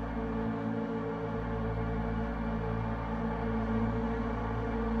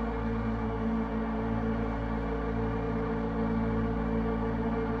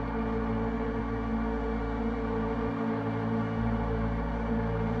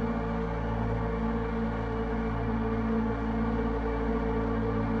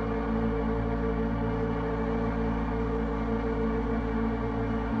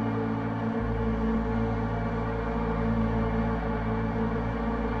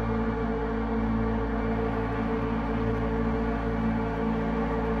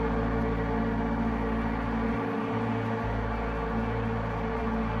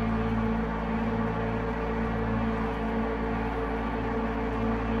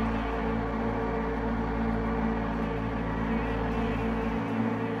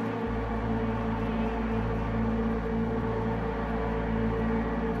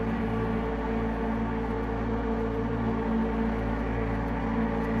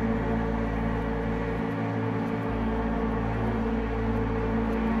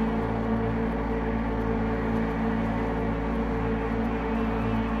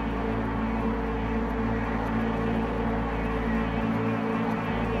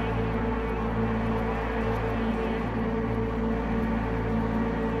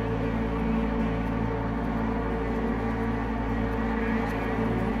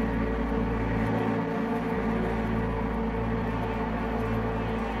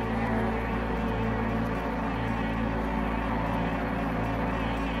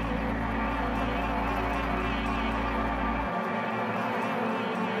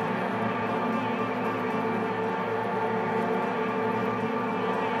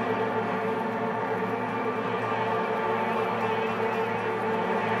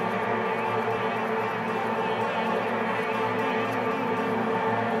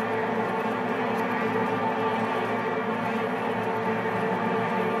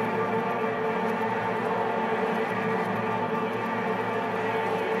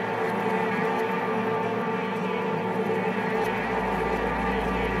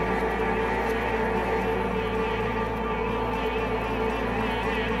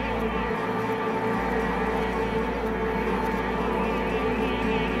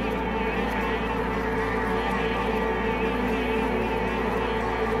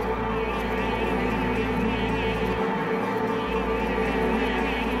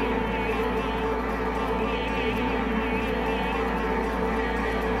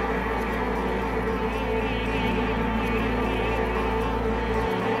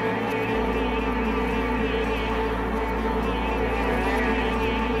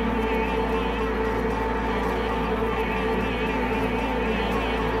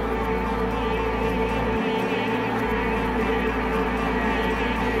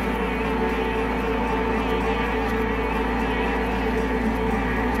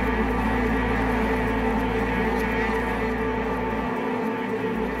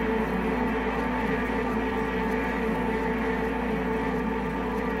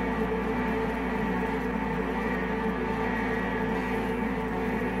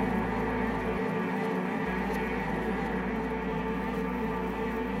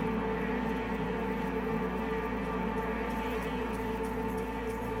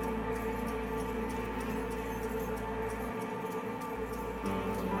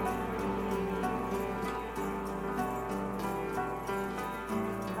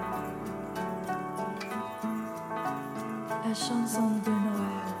 chanson de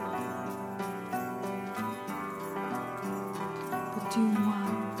Noël. Peux-tu moi?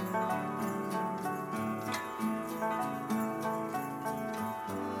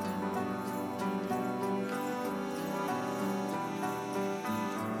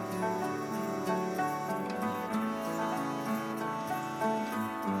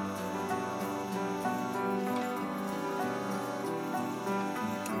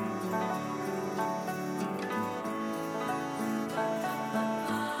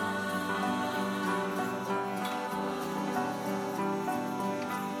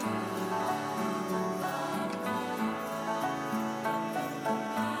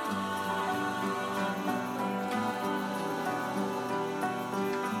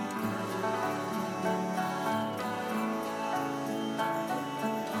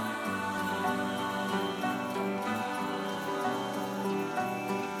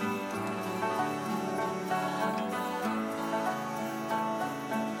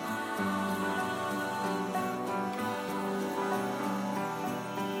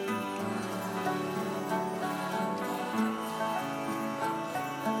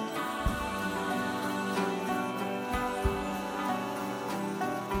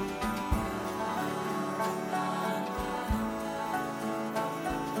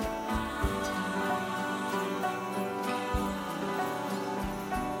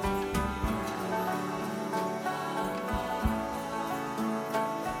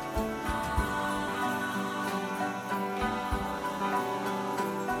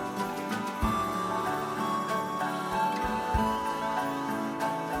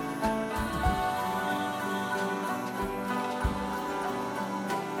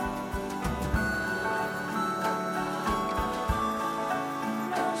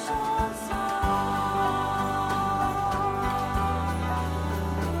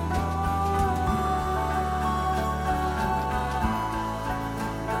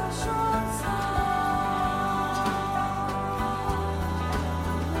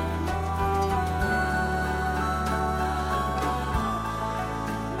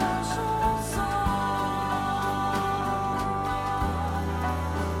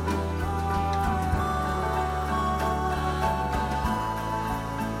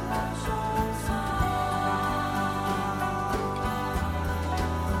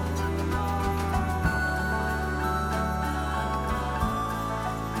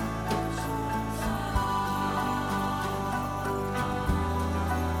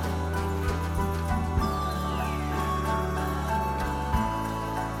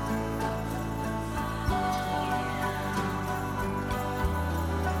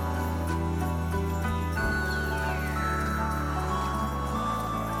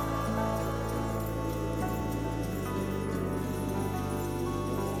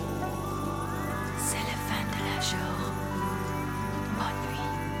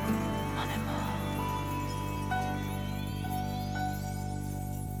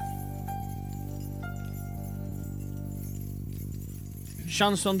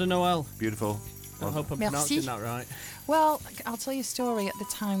 Chanson de Noël. Beautiful. I hope I'm pronouncing that right. Well, I'll tell you a story. At the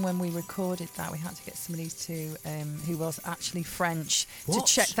time when we recorded that, we had to get somebody to who was actually French to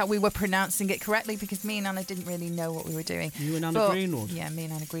check that we were pronouncing it correctly, because me and Anna didn't really know what we were doing. You and Anna Greenwood? Yeah, me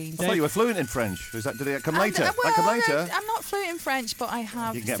and Anna Greenwood. I thought you were fluent in French. Did it come later? Well, come later? I'm not fluent in French, but I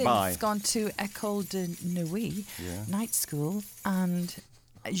have since gone to École de Nuit, night school, and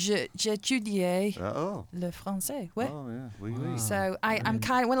j'étudiais le français. Ouais. Oh, yeah. Oui, oui. So I'm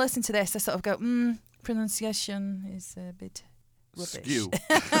kind of, when I listen to this, I sort of go, pronunciation is a bit rubbish. Skew.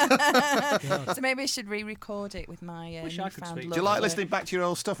 So maybe I should re-record it with my newfound love. Do you like listening back to your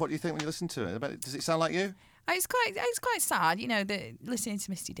old stuff? What do you think when you listen to it? Does it sound like you? It's quite sad, you know, listening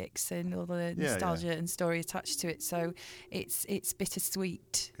to Misty Dixon, all the nostalgia and story attached to it. So it's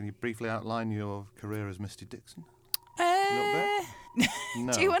bittersweet. Can you briefly outline your career as Misty Dixon? A little bit.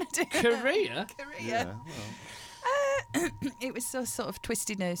 No. Do you want to do career? Yeah. Well. It was a sort of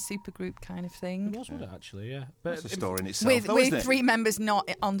Twisted Nose supergroup kind of thing. It was, wasn't it, actually? Yeah. But it's a story in itself, with three members not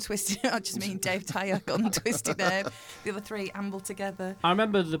on Twisted. I just mean Dave Tyack on Twisted Nerve. The other three ambled together. I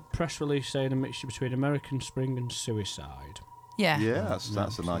remember the press release saying a mixture between American Spring and Suicide. Yeah. Yeah,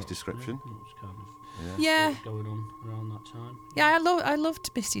 that's a nice description. Yeah. Going on around that time. Yeah, I loved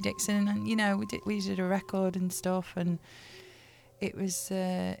Misty Dixon, and you know we did a record and stuff, and it was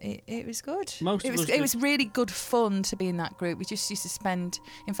it was good. It was really good fun to be in that group. We just used to spend,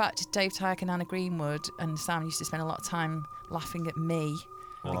 in fact, Dave Tyack and Anna Greenwood and Sam used to spend a lot of time laughing at me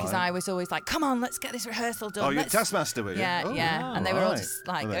Because I was always like, come on, let's get this rehearsal done. Oh, you're let's... taskmaster, were you? Yeah, oh, yeah. And they were all just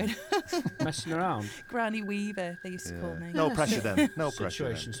like going... messing around. Granny Weaver, they used to call me. No pressure then. No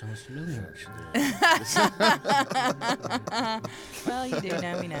pressure. Situation sounds familiar, actually. Well, you do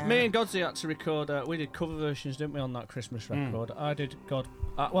know me now. Me and Godsey had to record. We did cover versions, didn't we, on that Christmas record? I did God.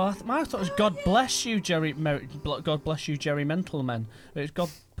 I thought it was God Bless You, Jerry. God Bless You, Jerry Mentalmen. It's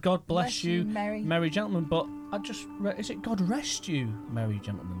God bless you, Merry Gentlemen. But I just is it God Rest You, Merry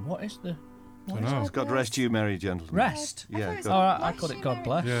Gentlemen? What is the? It's God Rest You, Merry Gentlemen. Rest. Yeah. All right, I called it God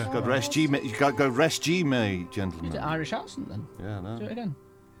Bless. Yeah. God Rest You. You got God Rest You, Merry Gentlemen. You did Irish accent then. Yeah, no. Do it again.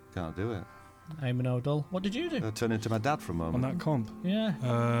 Can't do it. Eamon O'Dull. What did you do? I turned into my dad for a moment. On that comp?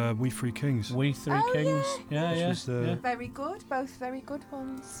 Yeah. We Three Kings. We Three Kings. Yeah. Very good. Both very good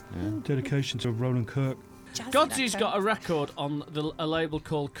ones. Yeah. Dedication to Roland Kirk. Godsey's got a record on a label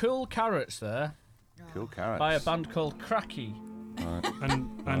called Cool Carrots there. Cool Carrots. By a band called Cracky. Right.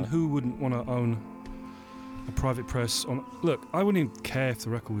 And who wouldn't want to own a private press on... Look, I wouldn't even care if the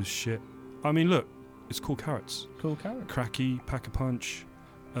record was shit. I mean, look, it's Cool Carrots. Cool Carrots. Cracky, Pack a Punch.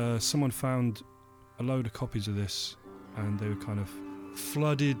 Someone found a load of copies of this and they were kind of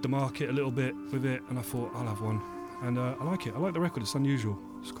flooded the market a little bit with it, and I thought I'll have one, and I like it. I like the record. It's unusual.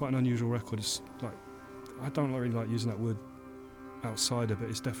 It's quite an unusual record. It's like, I don't really like using that word outsider, but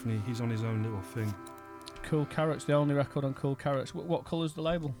it's definitely, he's on his own little thing. Cool Carrots, the only record on Cool Carrots. What colour's the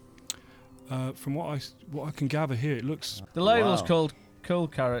label? From what I can gather here, it looks... The label's called Cool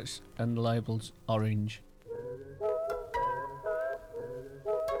Carrots and the label's orange.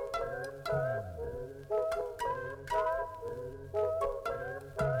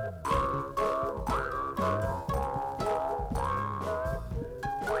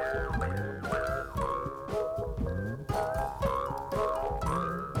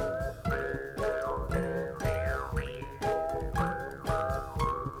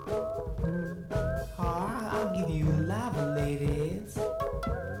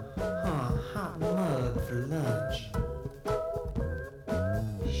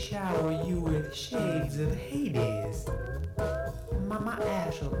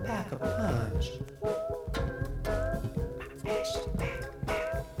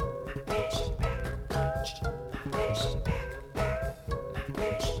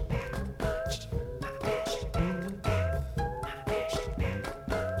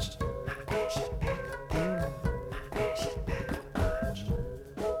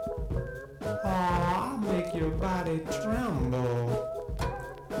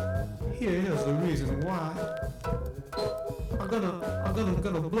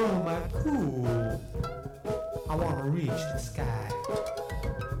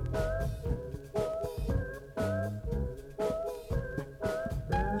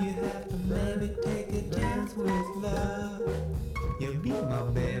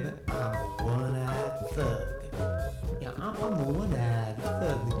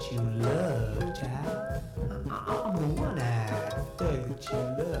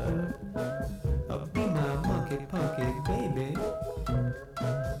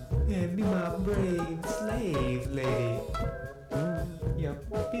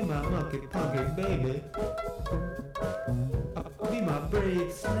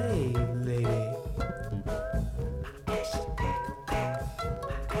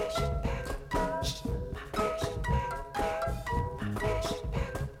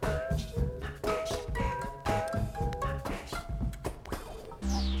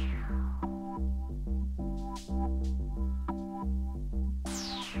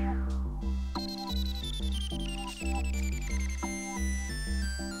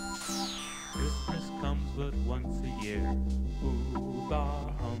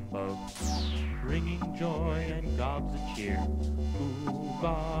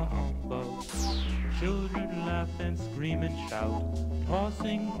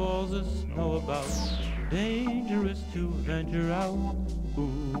 Tossing balls of snow about, dangerous to venture out.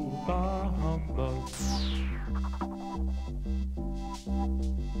 Ooh, bah humbug.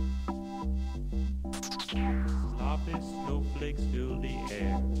 Sloppy snowflakes fill the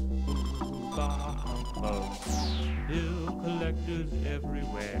air. Ooh, bah humbug. Bill collectors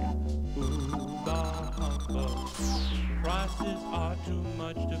everywhere. Ooh, bah humbug. Prices are too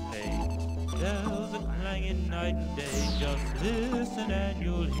much to pay. Bells are clanging night and day. Just listen and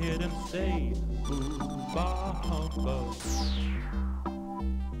you'll hear them say, ooh, bah humbug.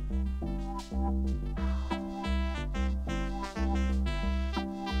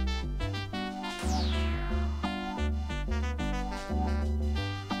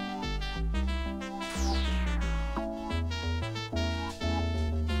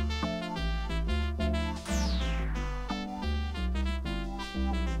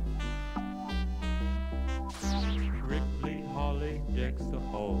 decks the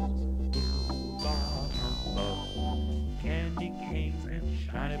halls. Ooh, bah, humbug. Candy canes and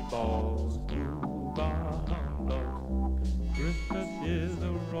shiny balls. Ooh, bah, humbug. Christmas is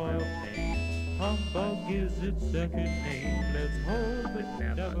a royal pain. Humbug is its second name. Let's hope it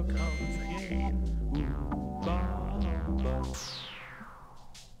never comes again. Ooh, bah, humbug.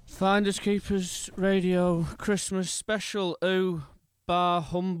 Finders Keepers Radio Christmas Special, Ooh, Bah,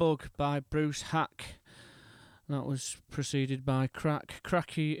 Humbug by Bruce Hack. That was preceded by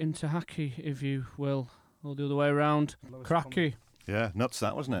Cracky into Hacky, if you will, or the other way around. Cracky. Yeah, nuts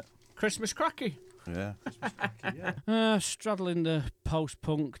that, wasn't it? Christmas Cracky. Yeah. Straddling the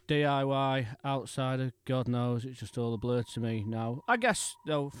post-punk DIY outsider, God knows, it's just all a blur to me now. I guess,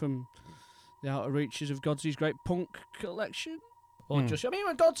 though, from the outer reaches of Godsy's great punk collection. Or just, I mean,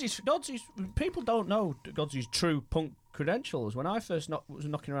 Godsy's, people don't know Godsy's true punk credentials. When I first was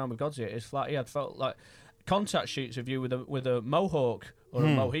knocking around with Godsy at his flat, he had felt like contact sheets of you with a mohawk or a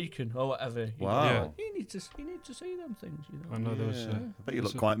Mohican or whatever. Wow. Yeah. You need to see them things. You know? I know those. I bet you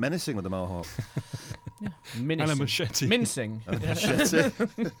look quite menacing with the mohawk. And a machete. Mincing. And a machete.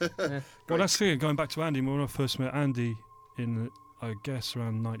 Well, that's the thing. Going back to Andy, when I first met Andy in, I guess,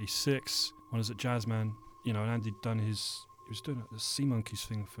 around '96, when I was at Jazzman, you know, and Andy'd done he was doing the Sea Monkeys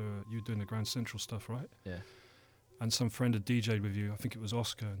thing you were doing the Grand Central stuff, right? Yeah. And some friend had DJ'd with you, I think it was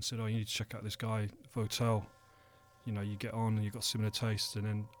Oscar, and said, oh, you need to check out this guy, Votel. You know, you get on and you've got similar tastes. And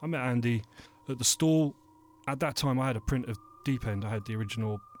then I met Andy at the stall. At that time, I had a print of Deep End. I had the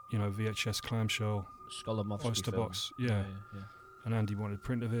original, you know, VHS clamshell Scholar poster box. Yeah. And Andy wanted a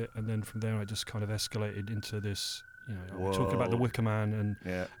print of it. And then from there, I just kind of escalated into this, you know, we're talking about the Wicker Man.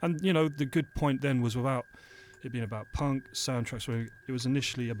 And you know, the good point then was without it being about punk soundtracks, where it was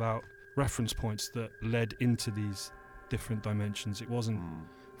initially about reference points that led into these different dimensions. It wasn't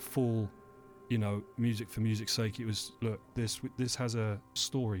full, you know, music for music's sake. It was, look, this has a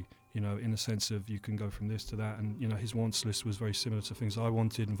story, you know, in the sense of you can go from this to that. And, you know, his wants list was very similar to things I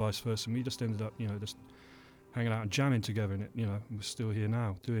wanted and vice versa. And we just ended up, you know, just hanging out and jamming together in it, you know, and we're still here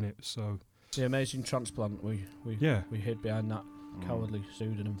now doing it. So the Amazing Transplant, we hid behind that cowardly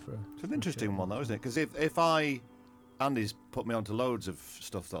pseudonym for it's an interesting one, though, isn't it? Because if Andy's put me onto loads of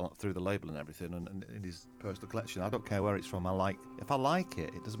stuff through the label and everything, and in his personal collection, I don't care where it's from. If I like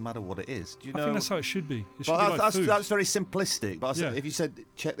it, it doesn't matter what it is. Do you know? I think that's how it should be. It should but be like food. That's very simplistic. But if you said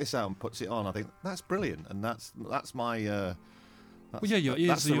check this out and puts it on, I think that's brilliant, and that's my. Your ears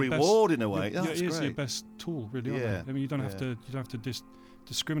that's are the your reward best, in a way. Your That's ears are your great. best tool, really. Aren't they? I mean, you don't have to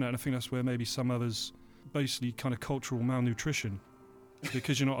discriminate. And I think that's where maybe some others, basically, kind of cultural malnutrition.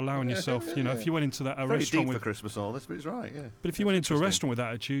 Because you're not allowing yourself, you know, if you went into that very restaurant deep with for Christmas, all this, but it's right, yeah. But if you went into a restaurant with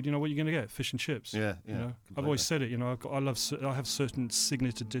attitude, you know what you're going to get? Fish and chips. Yeah. You know, I've always said it. You know, I have certain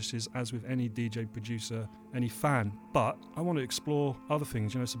signature dishes, as with any DJ, producer, any fan. But I want to explore other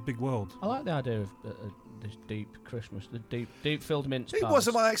things. You know, it's a big world. I like the idea of this deep Christmas, the deep filled mince pies. It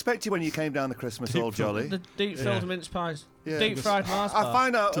wasn't what I expected when you came down to Christmas, all jolly. The deep filled mince pies. Yeah. Deep fried Mars I bar.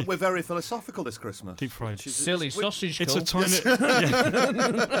 find out we're very philosophical this Christmas. Deep fried. Silly sausage. It's a tiny.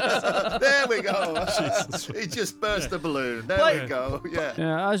 There we go. He just burst a balloon. There we go.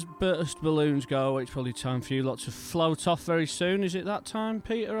 Yeah, as burst balloons go, it's probably time for you lot to float off very soon. Is it that time,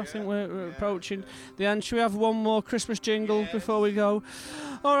 Peter? I think we're approaching the end. Should we have one more Christmas jingle before we go?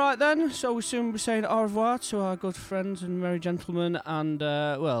 All right then. So we soon be saying au revoir to our good friends and merry gentlemen, and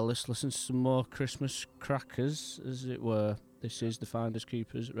let's listen to some more Christmas crackers, as it were. This is the Finders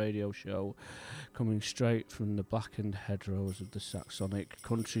Keepers radio show, coming straight from the blackened hedgerows of the Saxonic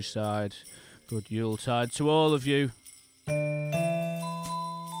countryside. Good Yuletide to all of you.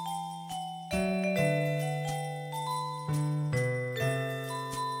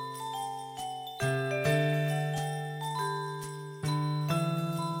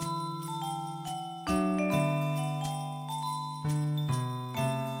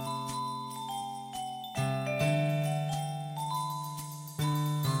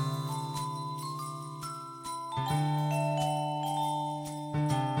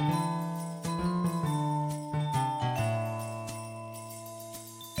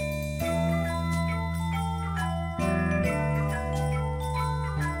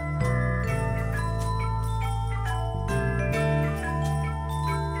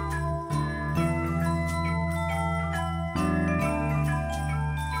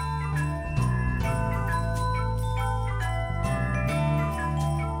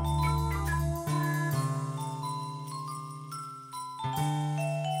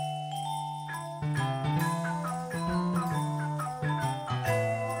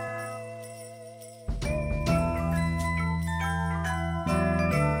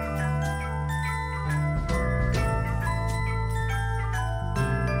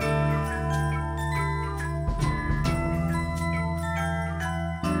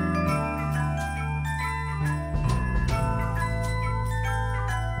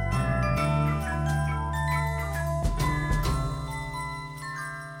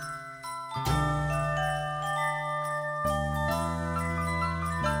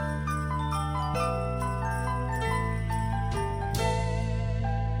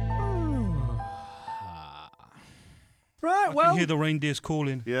 Right, I well. can hear the reindeers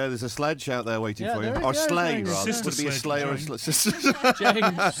calling. Yeah, there's a sledge out there waiting for you. there Or is, yeah, sleigh, there's rather. Sister Would it be a sledge, sleigh or a Jane. sister?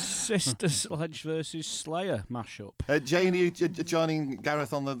 Jane's Sister Sledge versus Slayer mashup. Jane, are you joining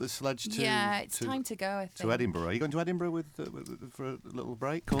Gareth on the sledge to? Yeah, it's time to go, I think. To Edinburgh. Are you going to Edinburgh for a little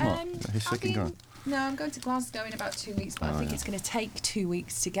break or not? He's thinking going. No, I'm going to Glasgow in about 2 weeks, but I think it's going to take 2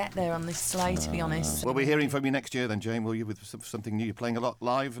 weeks to get there on this sleigh, to be honest. Well, we're hearing from you next year then, Jane, will you, with something new? You're playing a lot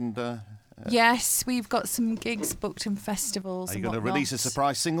live and... Yes, we've got some gigs booked and festivals. Are you and going to whatnot. release a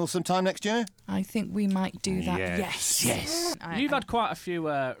surprise single sometime next year? I think we might do that. Yes. You've had quite a few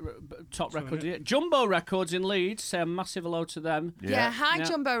top records. Jumbo Records in Leeds. Say a massive hello to them. Yeah, hi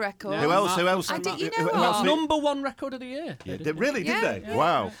Jumbo Records. Who else? I did, you Who know else? what? Number one record of the year. Yeah, did they? Yeah.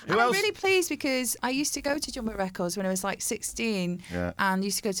 Wow. Who I'm else? really pleased because I used to go to Jumbo Records when I was like 16 and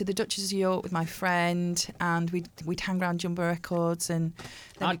used to go to the Duchess of York with my friend and we'd hang around Jumbo Records and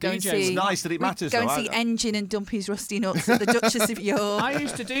then we'd go and see... It's nice that it matters, Go and though, see Engine and Dumpy's Rusty Nuts at the Duchess of York. I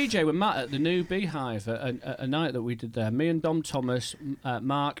used to DJ with Matt at the New Beehive at a night that we did there. Me and Dom Thomas,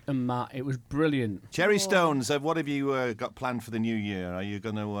 Mark and Matt. It was brilliant. Cherry Stones, what have you got planned for the new year? Are you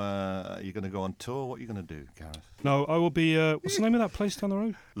going to go on tour? What are you going to do, Gareth? No, I will be. What's the name of that place down the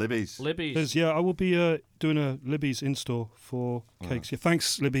road? Libby's. Yeah, I will be doing a Libby's in-store for cakes. Yeah,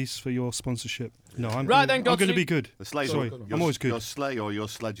 thanks, Libby's, for your sponsorship. No, I'm going to be good. The sleigh. Sorry, I'm always good. Your sleigh or your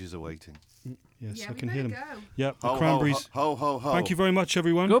sledges are waiting. Yes, I can hear them. Yeah, the Ho, cranberries. Ho, ho, ho, ho. Thank you very much,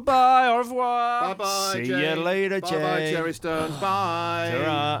 everyone. Goodbye, au revoir. Bye-bye, See Jane. you later, Jane. Bye-bye, Cherry Stones. Bye.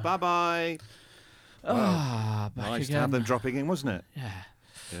 Ta-ra. Bye-bye. Back Nice to again. have them dropping in, wasn't it?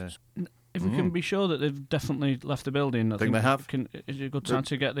 Yeah. If we can be sure that they've definitely left the building, I Think they have? Is it a good time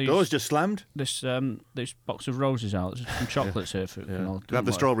to get these? Doors just slammed. This box of roses out. There's some chocolates here for. Do you have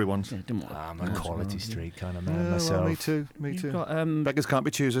the strawberry ones? Yeah, didn't want I'm a Quality Street kind of man Yeah, myself. well, me too. You've got, Beggars can't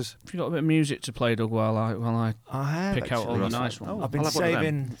be choosers. Have you got a bit of music to play, Doug, while I have pick out all the actually. nice ones? I've been I'll have one of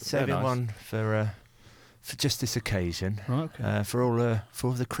them. saving They're nice. one for just this occasion. Right, okay. For all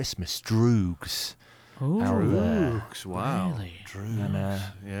the Christmas droogs. Ooh, Droogs, wow. Really? And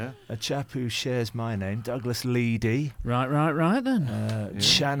Yeah. a chap who shares my name, Douglas Leedy, Right then.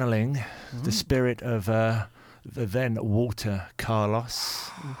 channeling the spirit of the then Walter Carlos.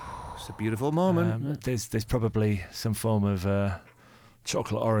 It's a beautiful moment. There's probably some form of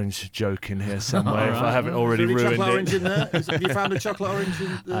chocolate orange joke in here somewhere if I haven't already Is there any ruined chocolate it. orange in there? Have you found a chocolate orange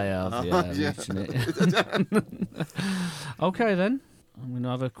in there? I have, yeah. I'm eating it. Okay then. I'm going to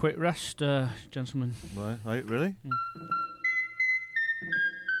have a quick rest, gentlemen. Right, really?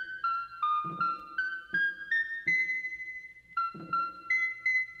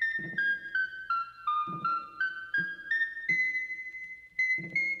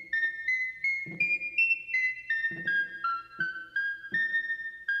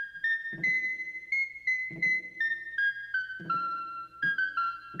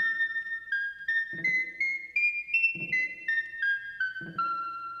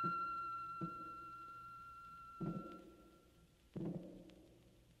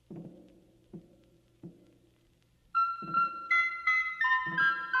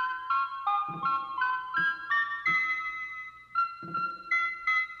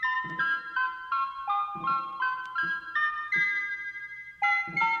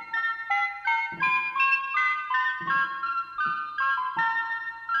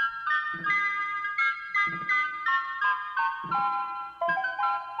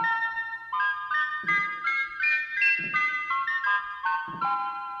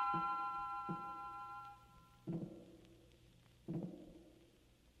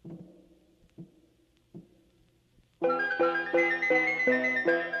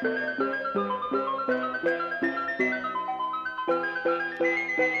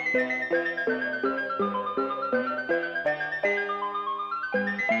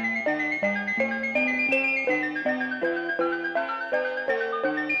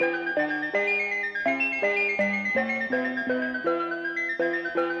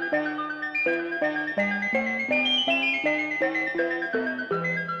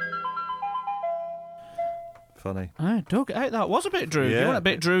 Funny. Hey, Doug, that was a bit droogy. Yeah. You want a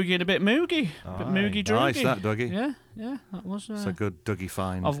bit droogy and a bit moogie. A bit moogie droogy. Nice, that, Dougie. Yeah, that was... It's a good Dougie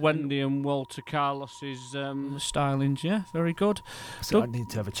find. Of Wendy and Walter Carlos's stylings, yeah, very good. So I need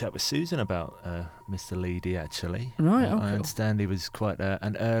to have a chat with Susan about Mr. Leedy, actually. Right, okay. I understand he was quite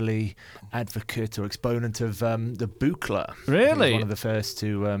an early advocate or exponent of the Buchla. Really? He was one of the first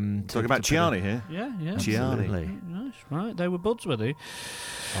to... Talking about Gianni here. Yeah. Gianni. Absolutely. Nice, right. They were buds, were they?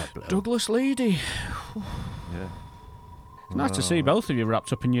 Oh, blow. Douglas Leedy. Yeah. Nice to see both of you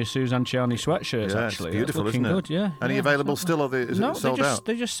wrapped up in your Suzanne Ciani sweatshirts, Yeah, actually. it's beautiful, looking isn't it? good, yeah. Any available still, or is it sold out?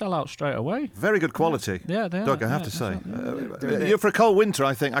 They just sell out straight away. Very good quality. Yeah, they are. Doug, I have to say. For a cold winter,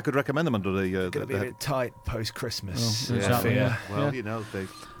 I think I could recommend them under the... Going to be a bit tight post-Christmas. Oh, exactly, yeah. Well, yeah. you know.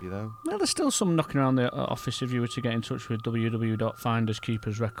 Well, there's still some knocking around the office if you were to get in touch with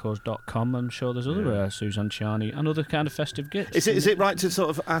www.finderskeepersrecords.com. I'm sure there's other Suzanne Ciani and other kind of festive gifts. Is it right to sort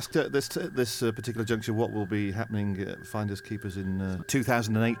of ask at this particular juncture what will be happening at Finders Keepers in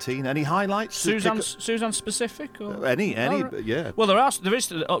 2018? Any highlights? Suzanne specific? Or? Any, right. Yeah. Well, there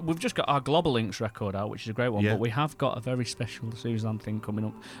is. We've just got our Global Links record out, which is a great one, but we have got a very special Suzanne thing coming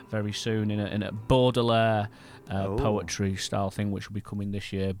up very soon in a Baudelaire poetry style thing, which will be coming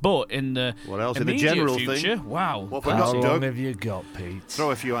this year. But in the general future, thing? wow. What have we got, Doug? How long have you got, Pete?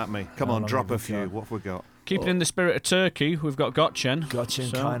 Throw a few at me. Come on, drop a few. What have we got? Keeping in the spirit of Turkey, we've got Gökçen. Gökçen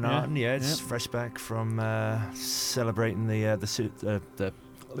Kaynar, it's fresh back from celebrating the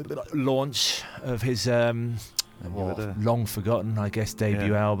launch of his long forgotten, I guess,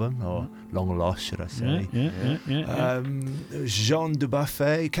 debut album, or long lost, should I say? Jean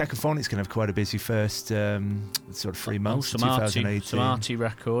Dubuffet, Cacophonics can have quite a busy first sort of 3 months. 2018. Samarti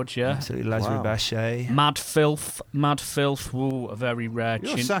Records, yeah. Absolutely, Lazare Bachet. Mad Filth, woo, a very rare.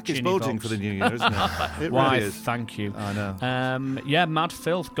 Your sack is bulging for the new year, isn't it? It Why? Really is. Thank you. I know. Mad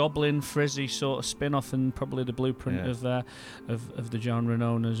Filth, Goblin Frizzy sort of spin-off, and probably the blueprint of the genre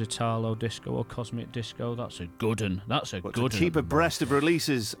known as Italo Disco or Cosmic Disco. That's a good one. That's a good one. To keep abreast of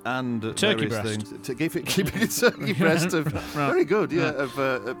releases and turkey various breast. things. To keep it turkey breast of very good, of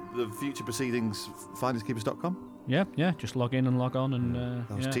the future proceedings. Finderskeepers.com. Yeah. Just log in and log on, and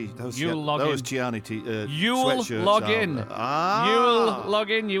you'll log in. Those Ciani you'll sweatshirts log in. You'll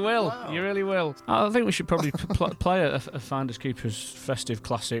log in. You will. Wow. You really will. I think we should probably play a Finders Keepers festive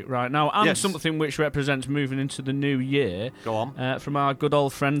classic right now, and something which represents moving into the new year. Go on. From our good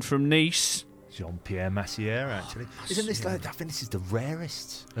old friend from Nice. Jean-Pierre Massiere, actually. Isn't this I think this is the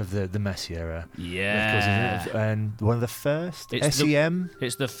rarest of the Massiere records, isn't it? And one of the first? SEM?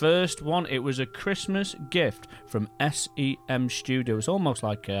 It's the first one. It was a Christmas gift from SEM Studio. It's almost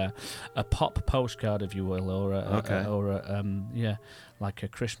like a pop postcard, if you will, or like a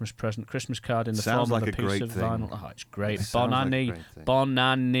Christmas present, Christmas card in the form of a piece of vinyl. Oh, it's great. Bon année. Bon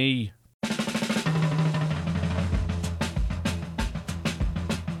année.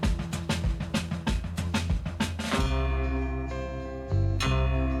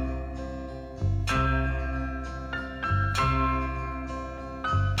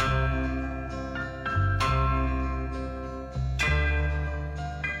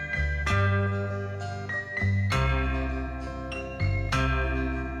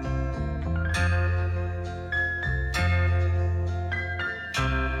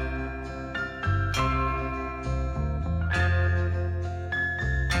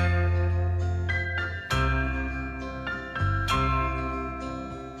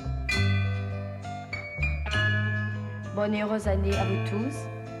 Bonne et heureuse année à vous tous.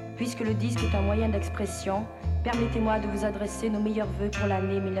 Puisque le disque est un moyen d'expression, permettez-moi de vous adresser nos meilleurs vœux pour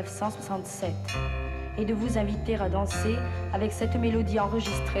l'année 1967 et de vous inviter à danser avec cette mélodie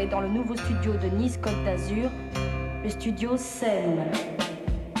enregistrée dans le nouveau studio de Nice Côte d'Azur, le studio SEM.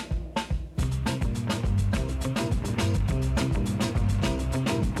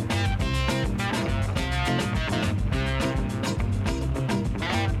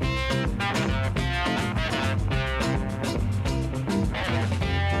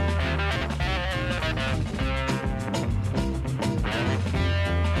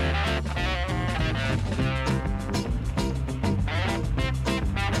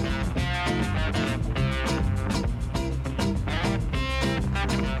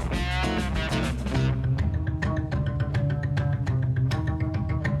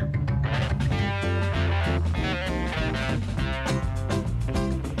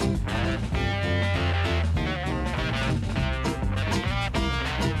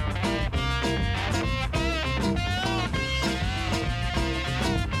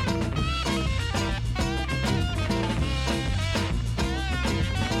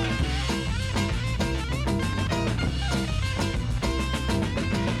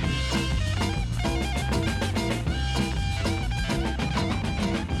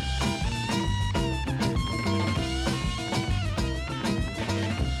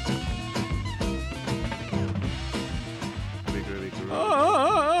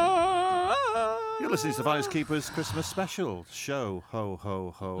 Listening to Finders Keepers Christmas special show. Ho,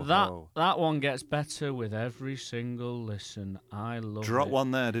 ho, ho, ho. That one gets better with every single listen. I love it. Drop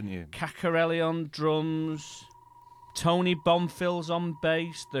one there, didn't you? Caccarelli on drums, Tony Bonfils on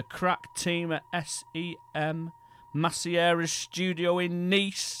bass, the crack team at SEM, Massiera's studio in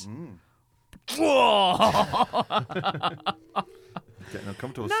Nice. Getting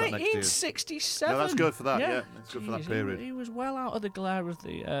uncomfortable sat next to you. 1967. No, that's good for that. Yeah, that's good for that period. He was well out of the glare of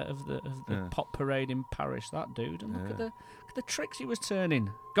the pop parade in Paris. That dude, and look at the tricks he was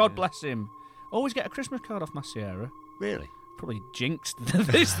turning. God bless him. Always get a Christmas card off Massiera. Really? Probably jinxed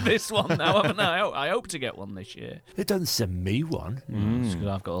this one now, haven't I? I hope to get one this year. It doesn't send me one. It's because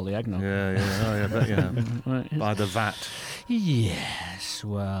I've got all the eggnog. I bet you have. Right. By the vat. Yes,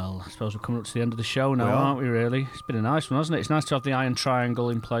 well, I suppose we're coming up to the end of the show now, aren't we, really? It's been a nice one, hasn't it? It's nice to have the iron triangle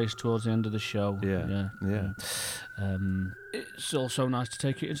in place towards the end of the show. Yeah. It's also nice to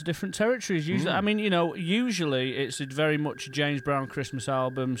take it into different territories. Usually, I mean, usually it's a very much James Brown Christmas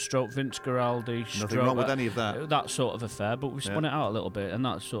album, stroke Vince Guaraldi, Nothing wrong with any of that. That sort of affair, but we've spun it out a little bit, and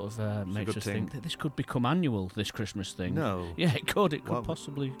that sort of makes us think that this could become annual, this Christmas thing. No. Yeah, it could. It could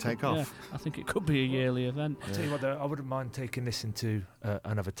possibly take off. Yeah, I think it could be a yearly event. I'll tell you what, though, I wouldn't mind taking this into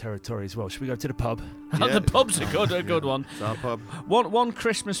another territory as well. Should we go to the pub? The pub's a good one. It's our pub. One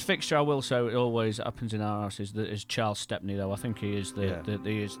Christmas fixture I will say it always happens in our house is Charles Stepney, though. I think he is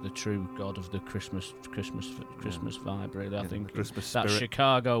the true god of the Christmas vibe. Really, I think Christmas that spirit.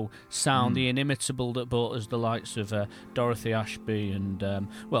 Chicago sound, the inimitable that brought us the likes of Dorothy Ashby and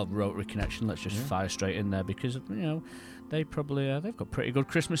Rotary Connection. Let's just fire straight in there because they probably they've got pretty good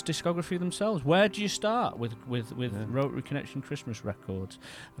Christmas discography themselves. Where do you start with Rotary Connection Christmas records?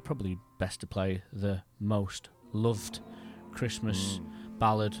 They're probably best to play the most loved Christmas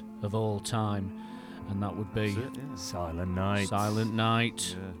ballad of all time. And that would be Silent Night. Silent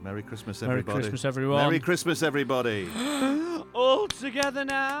Night. Yeah. Merry Christmas, everybody. Merry Christmas, everyone. Merry Christmas, everybody. All together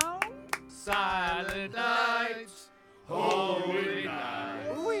now. Silent Night. Holy Night.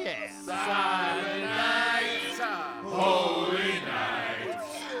 Oh, yeah. Silent Night. Holy Night.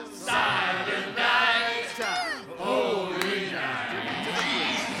 Silent Night. Holy Night.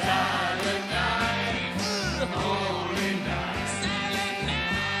 Silent Night. Holy Night. Silent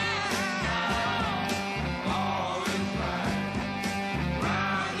Night. All in black.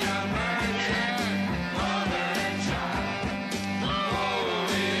 Round your virgin mother and child.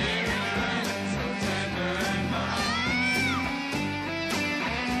 Holy Night. So tender and mild.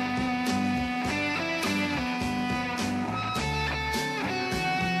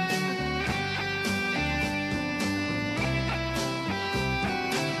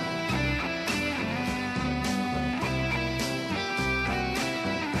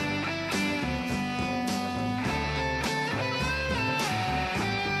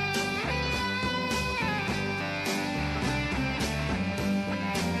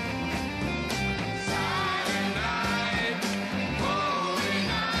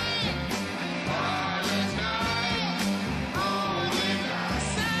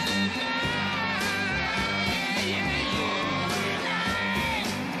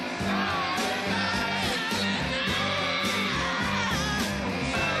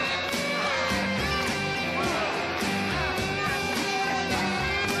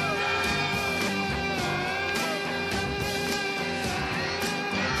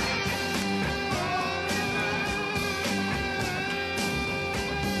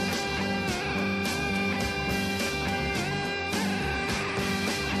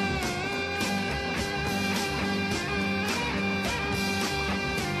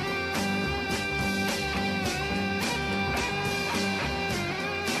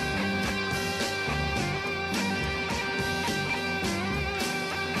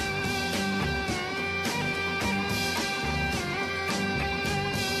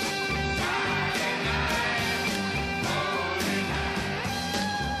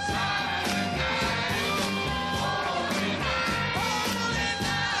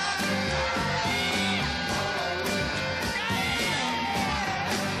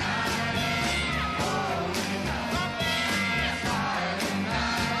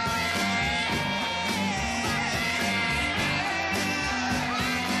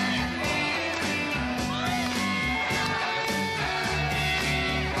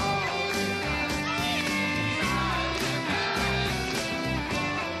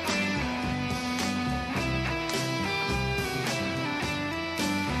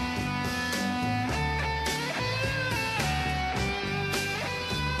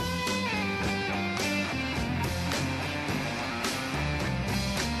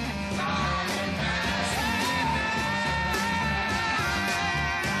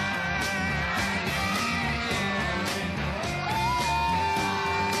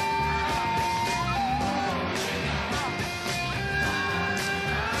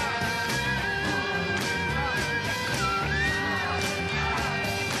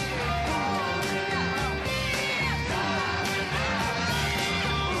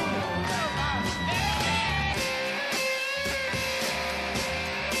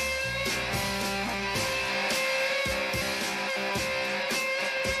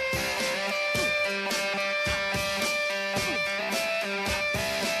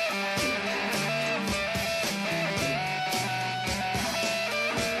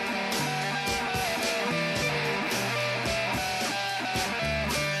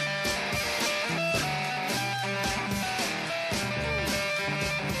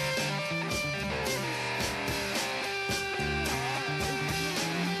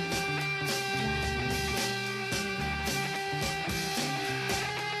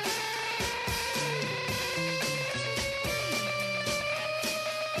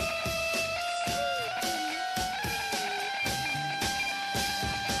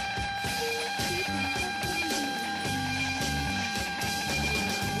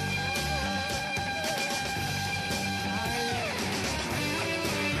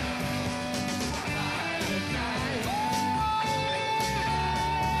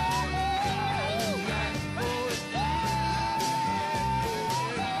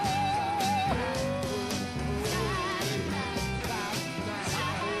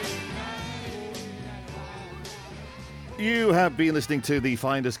 You have been listening to the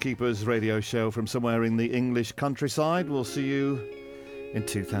Finders Keepers radio show from somewhere in the English countryside. We'll see you in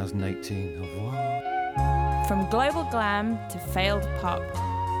 2018. Au revoir. From global glam to failed pop,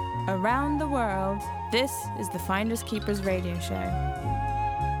 around the world, this is the Finders Keepers radio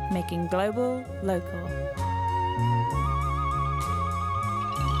show, making global local.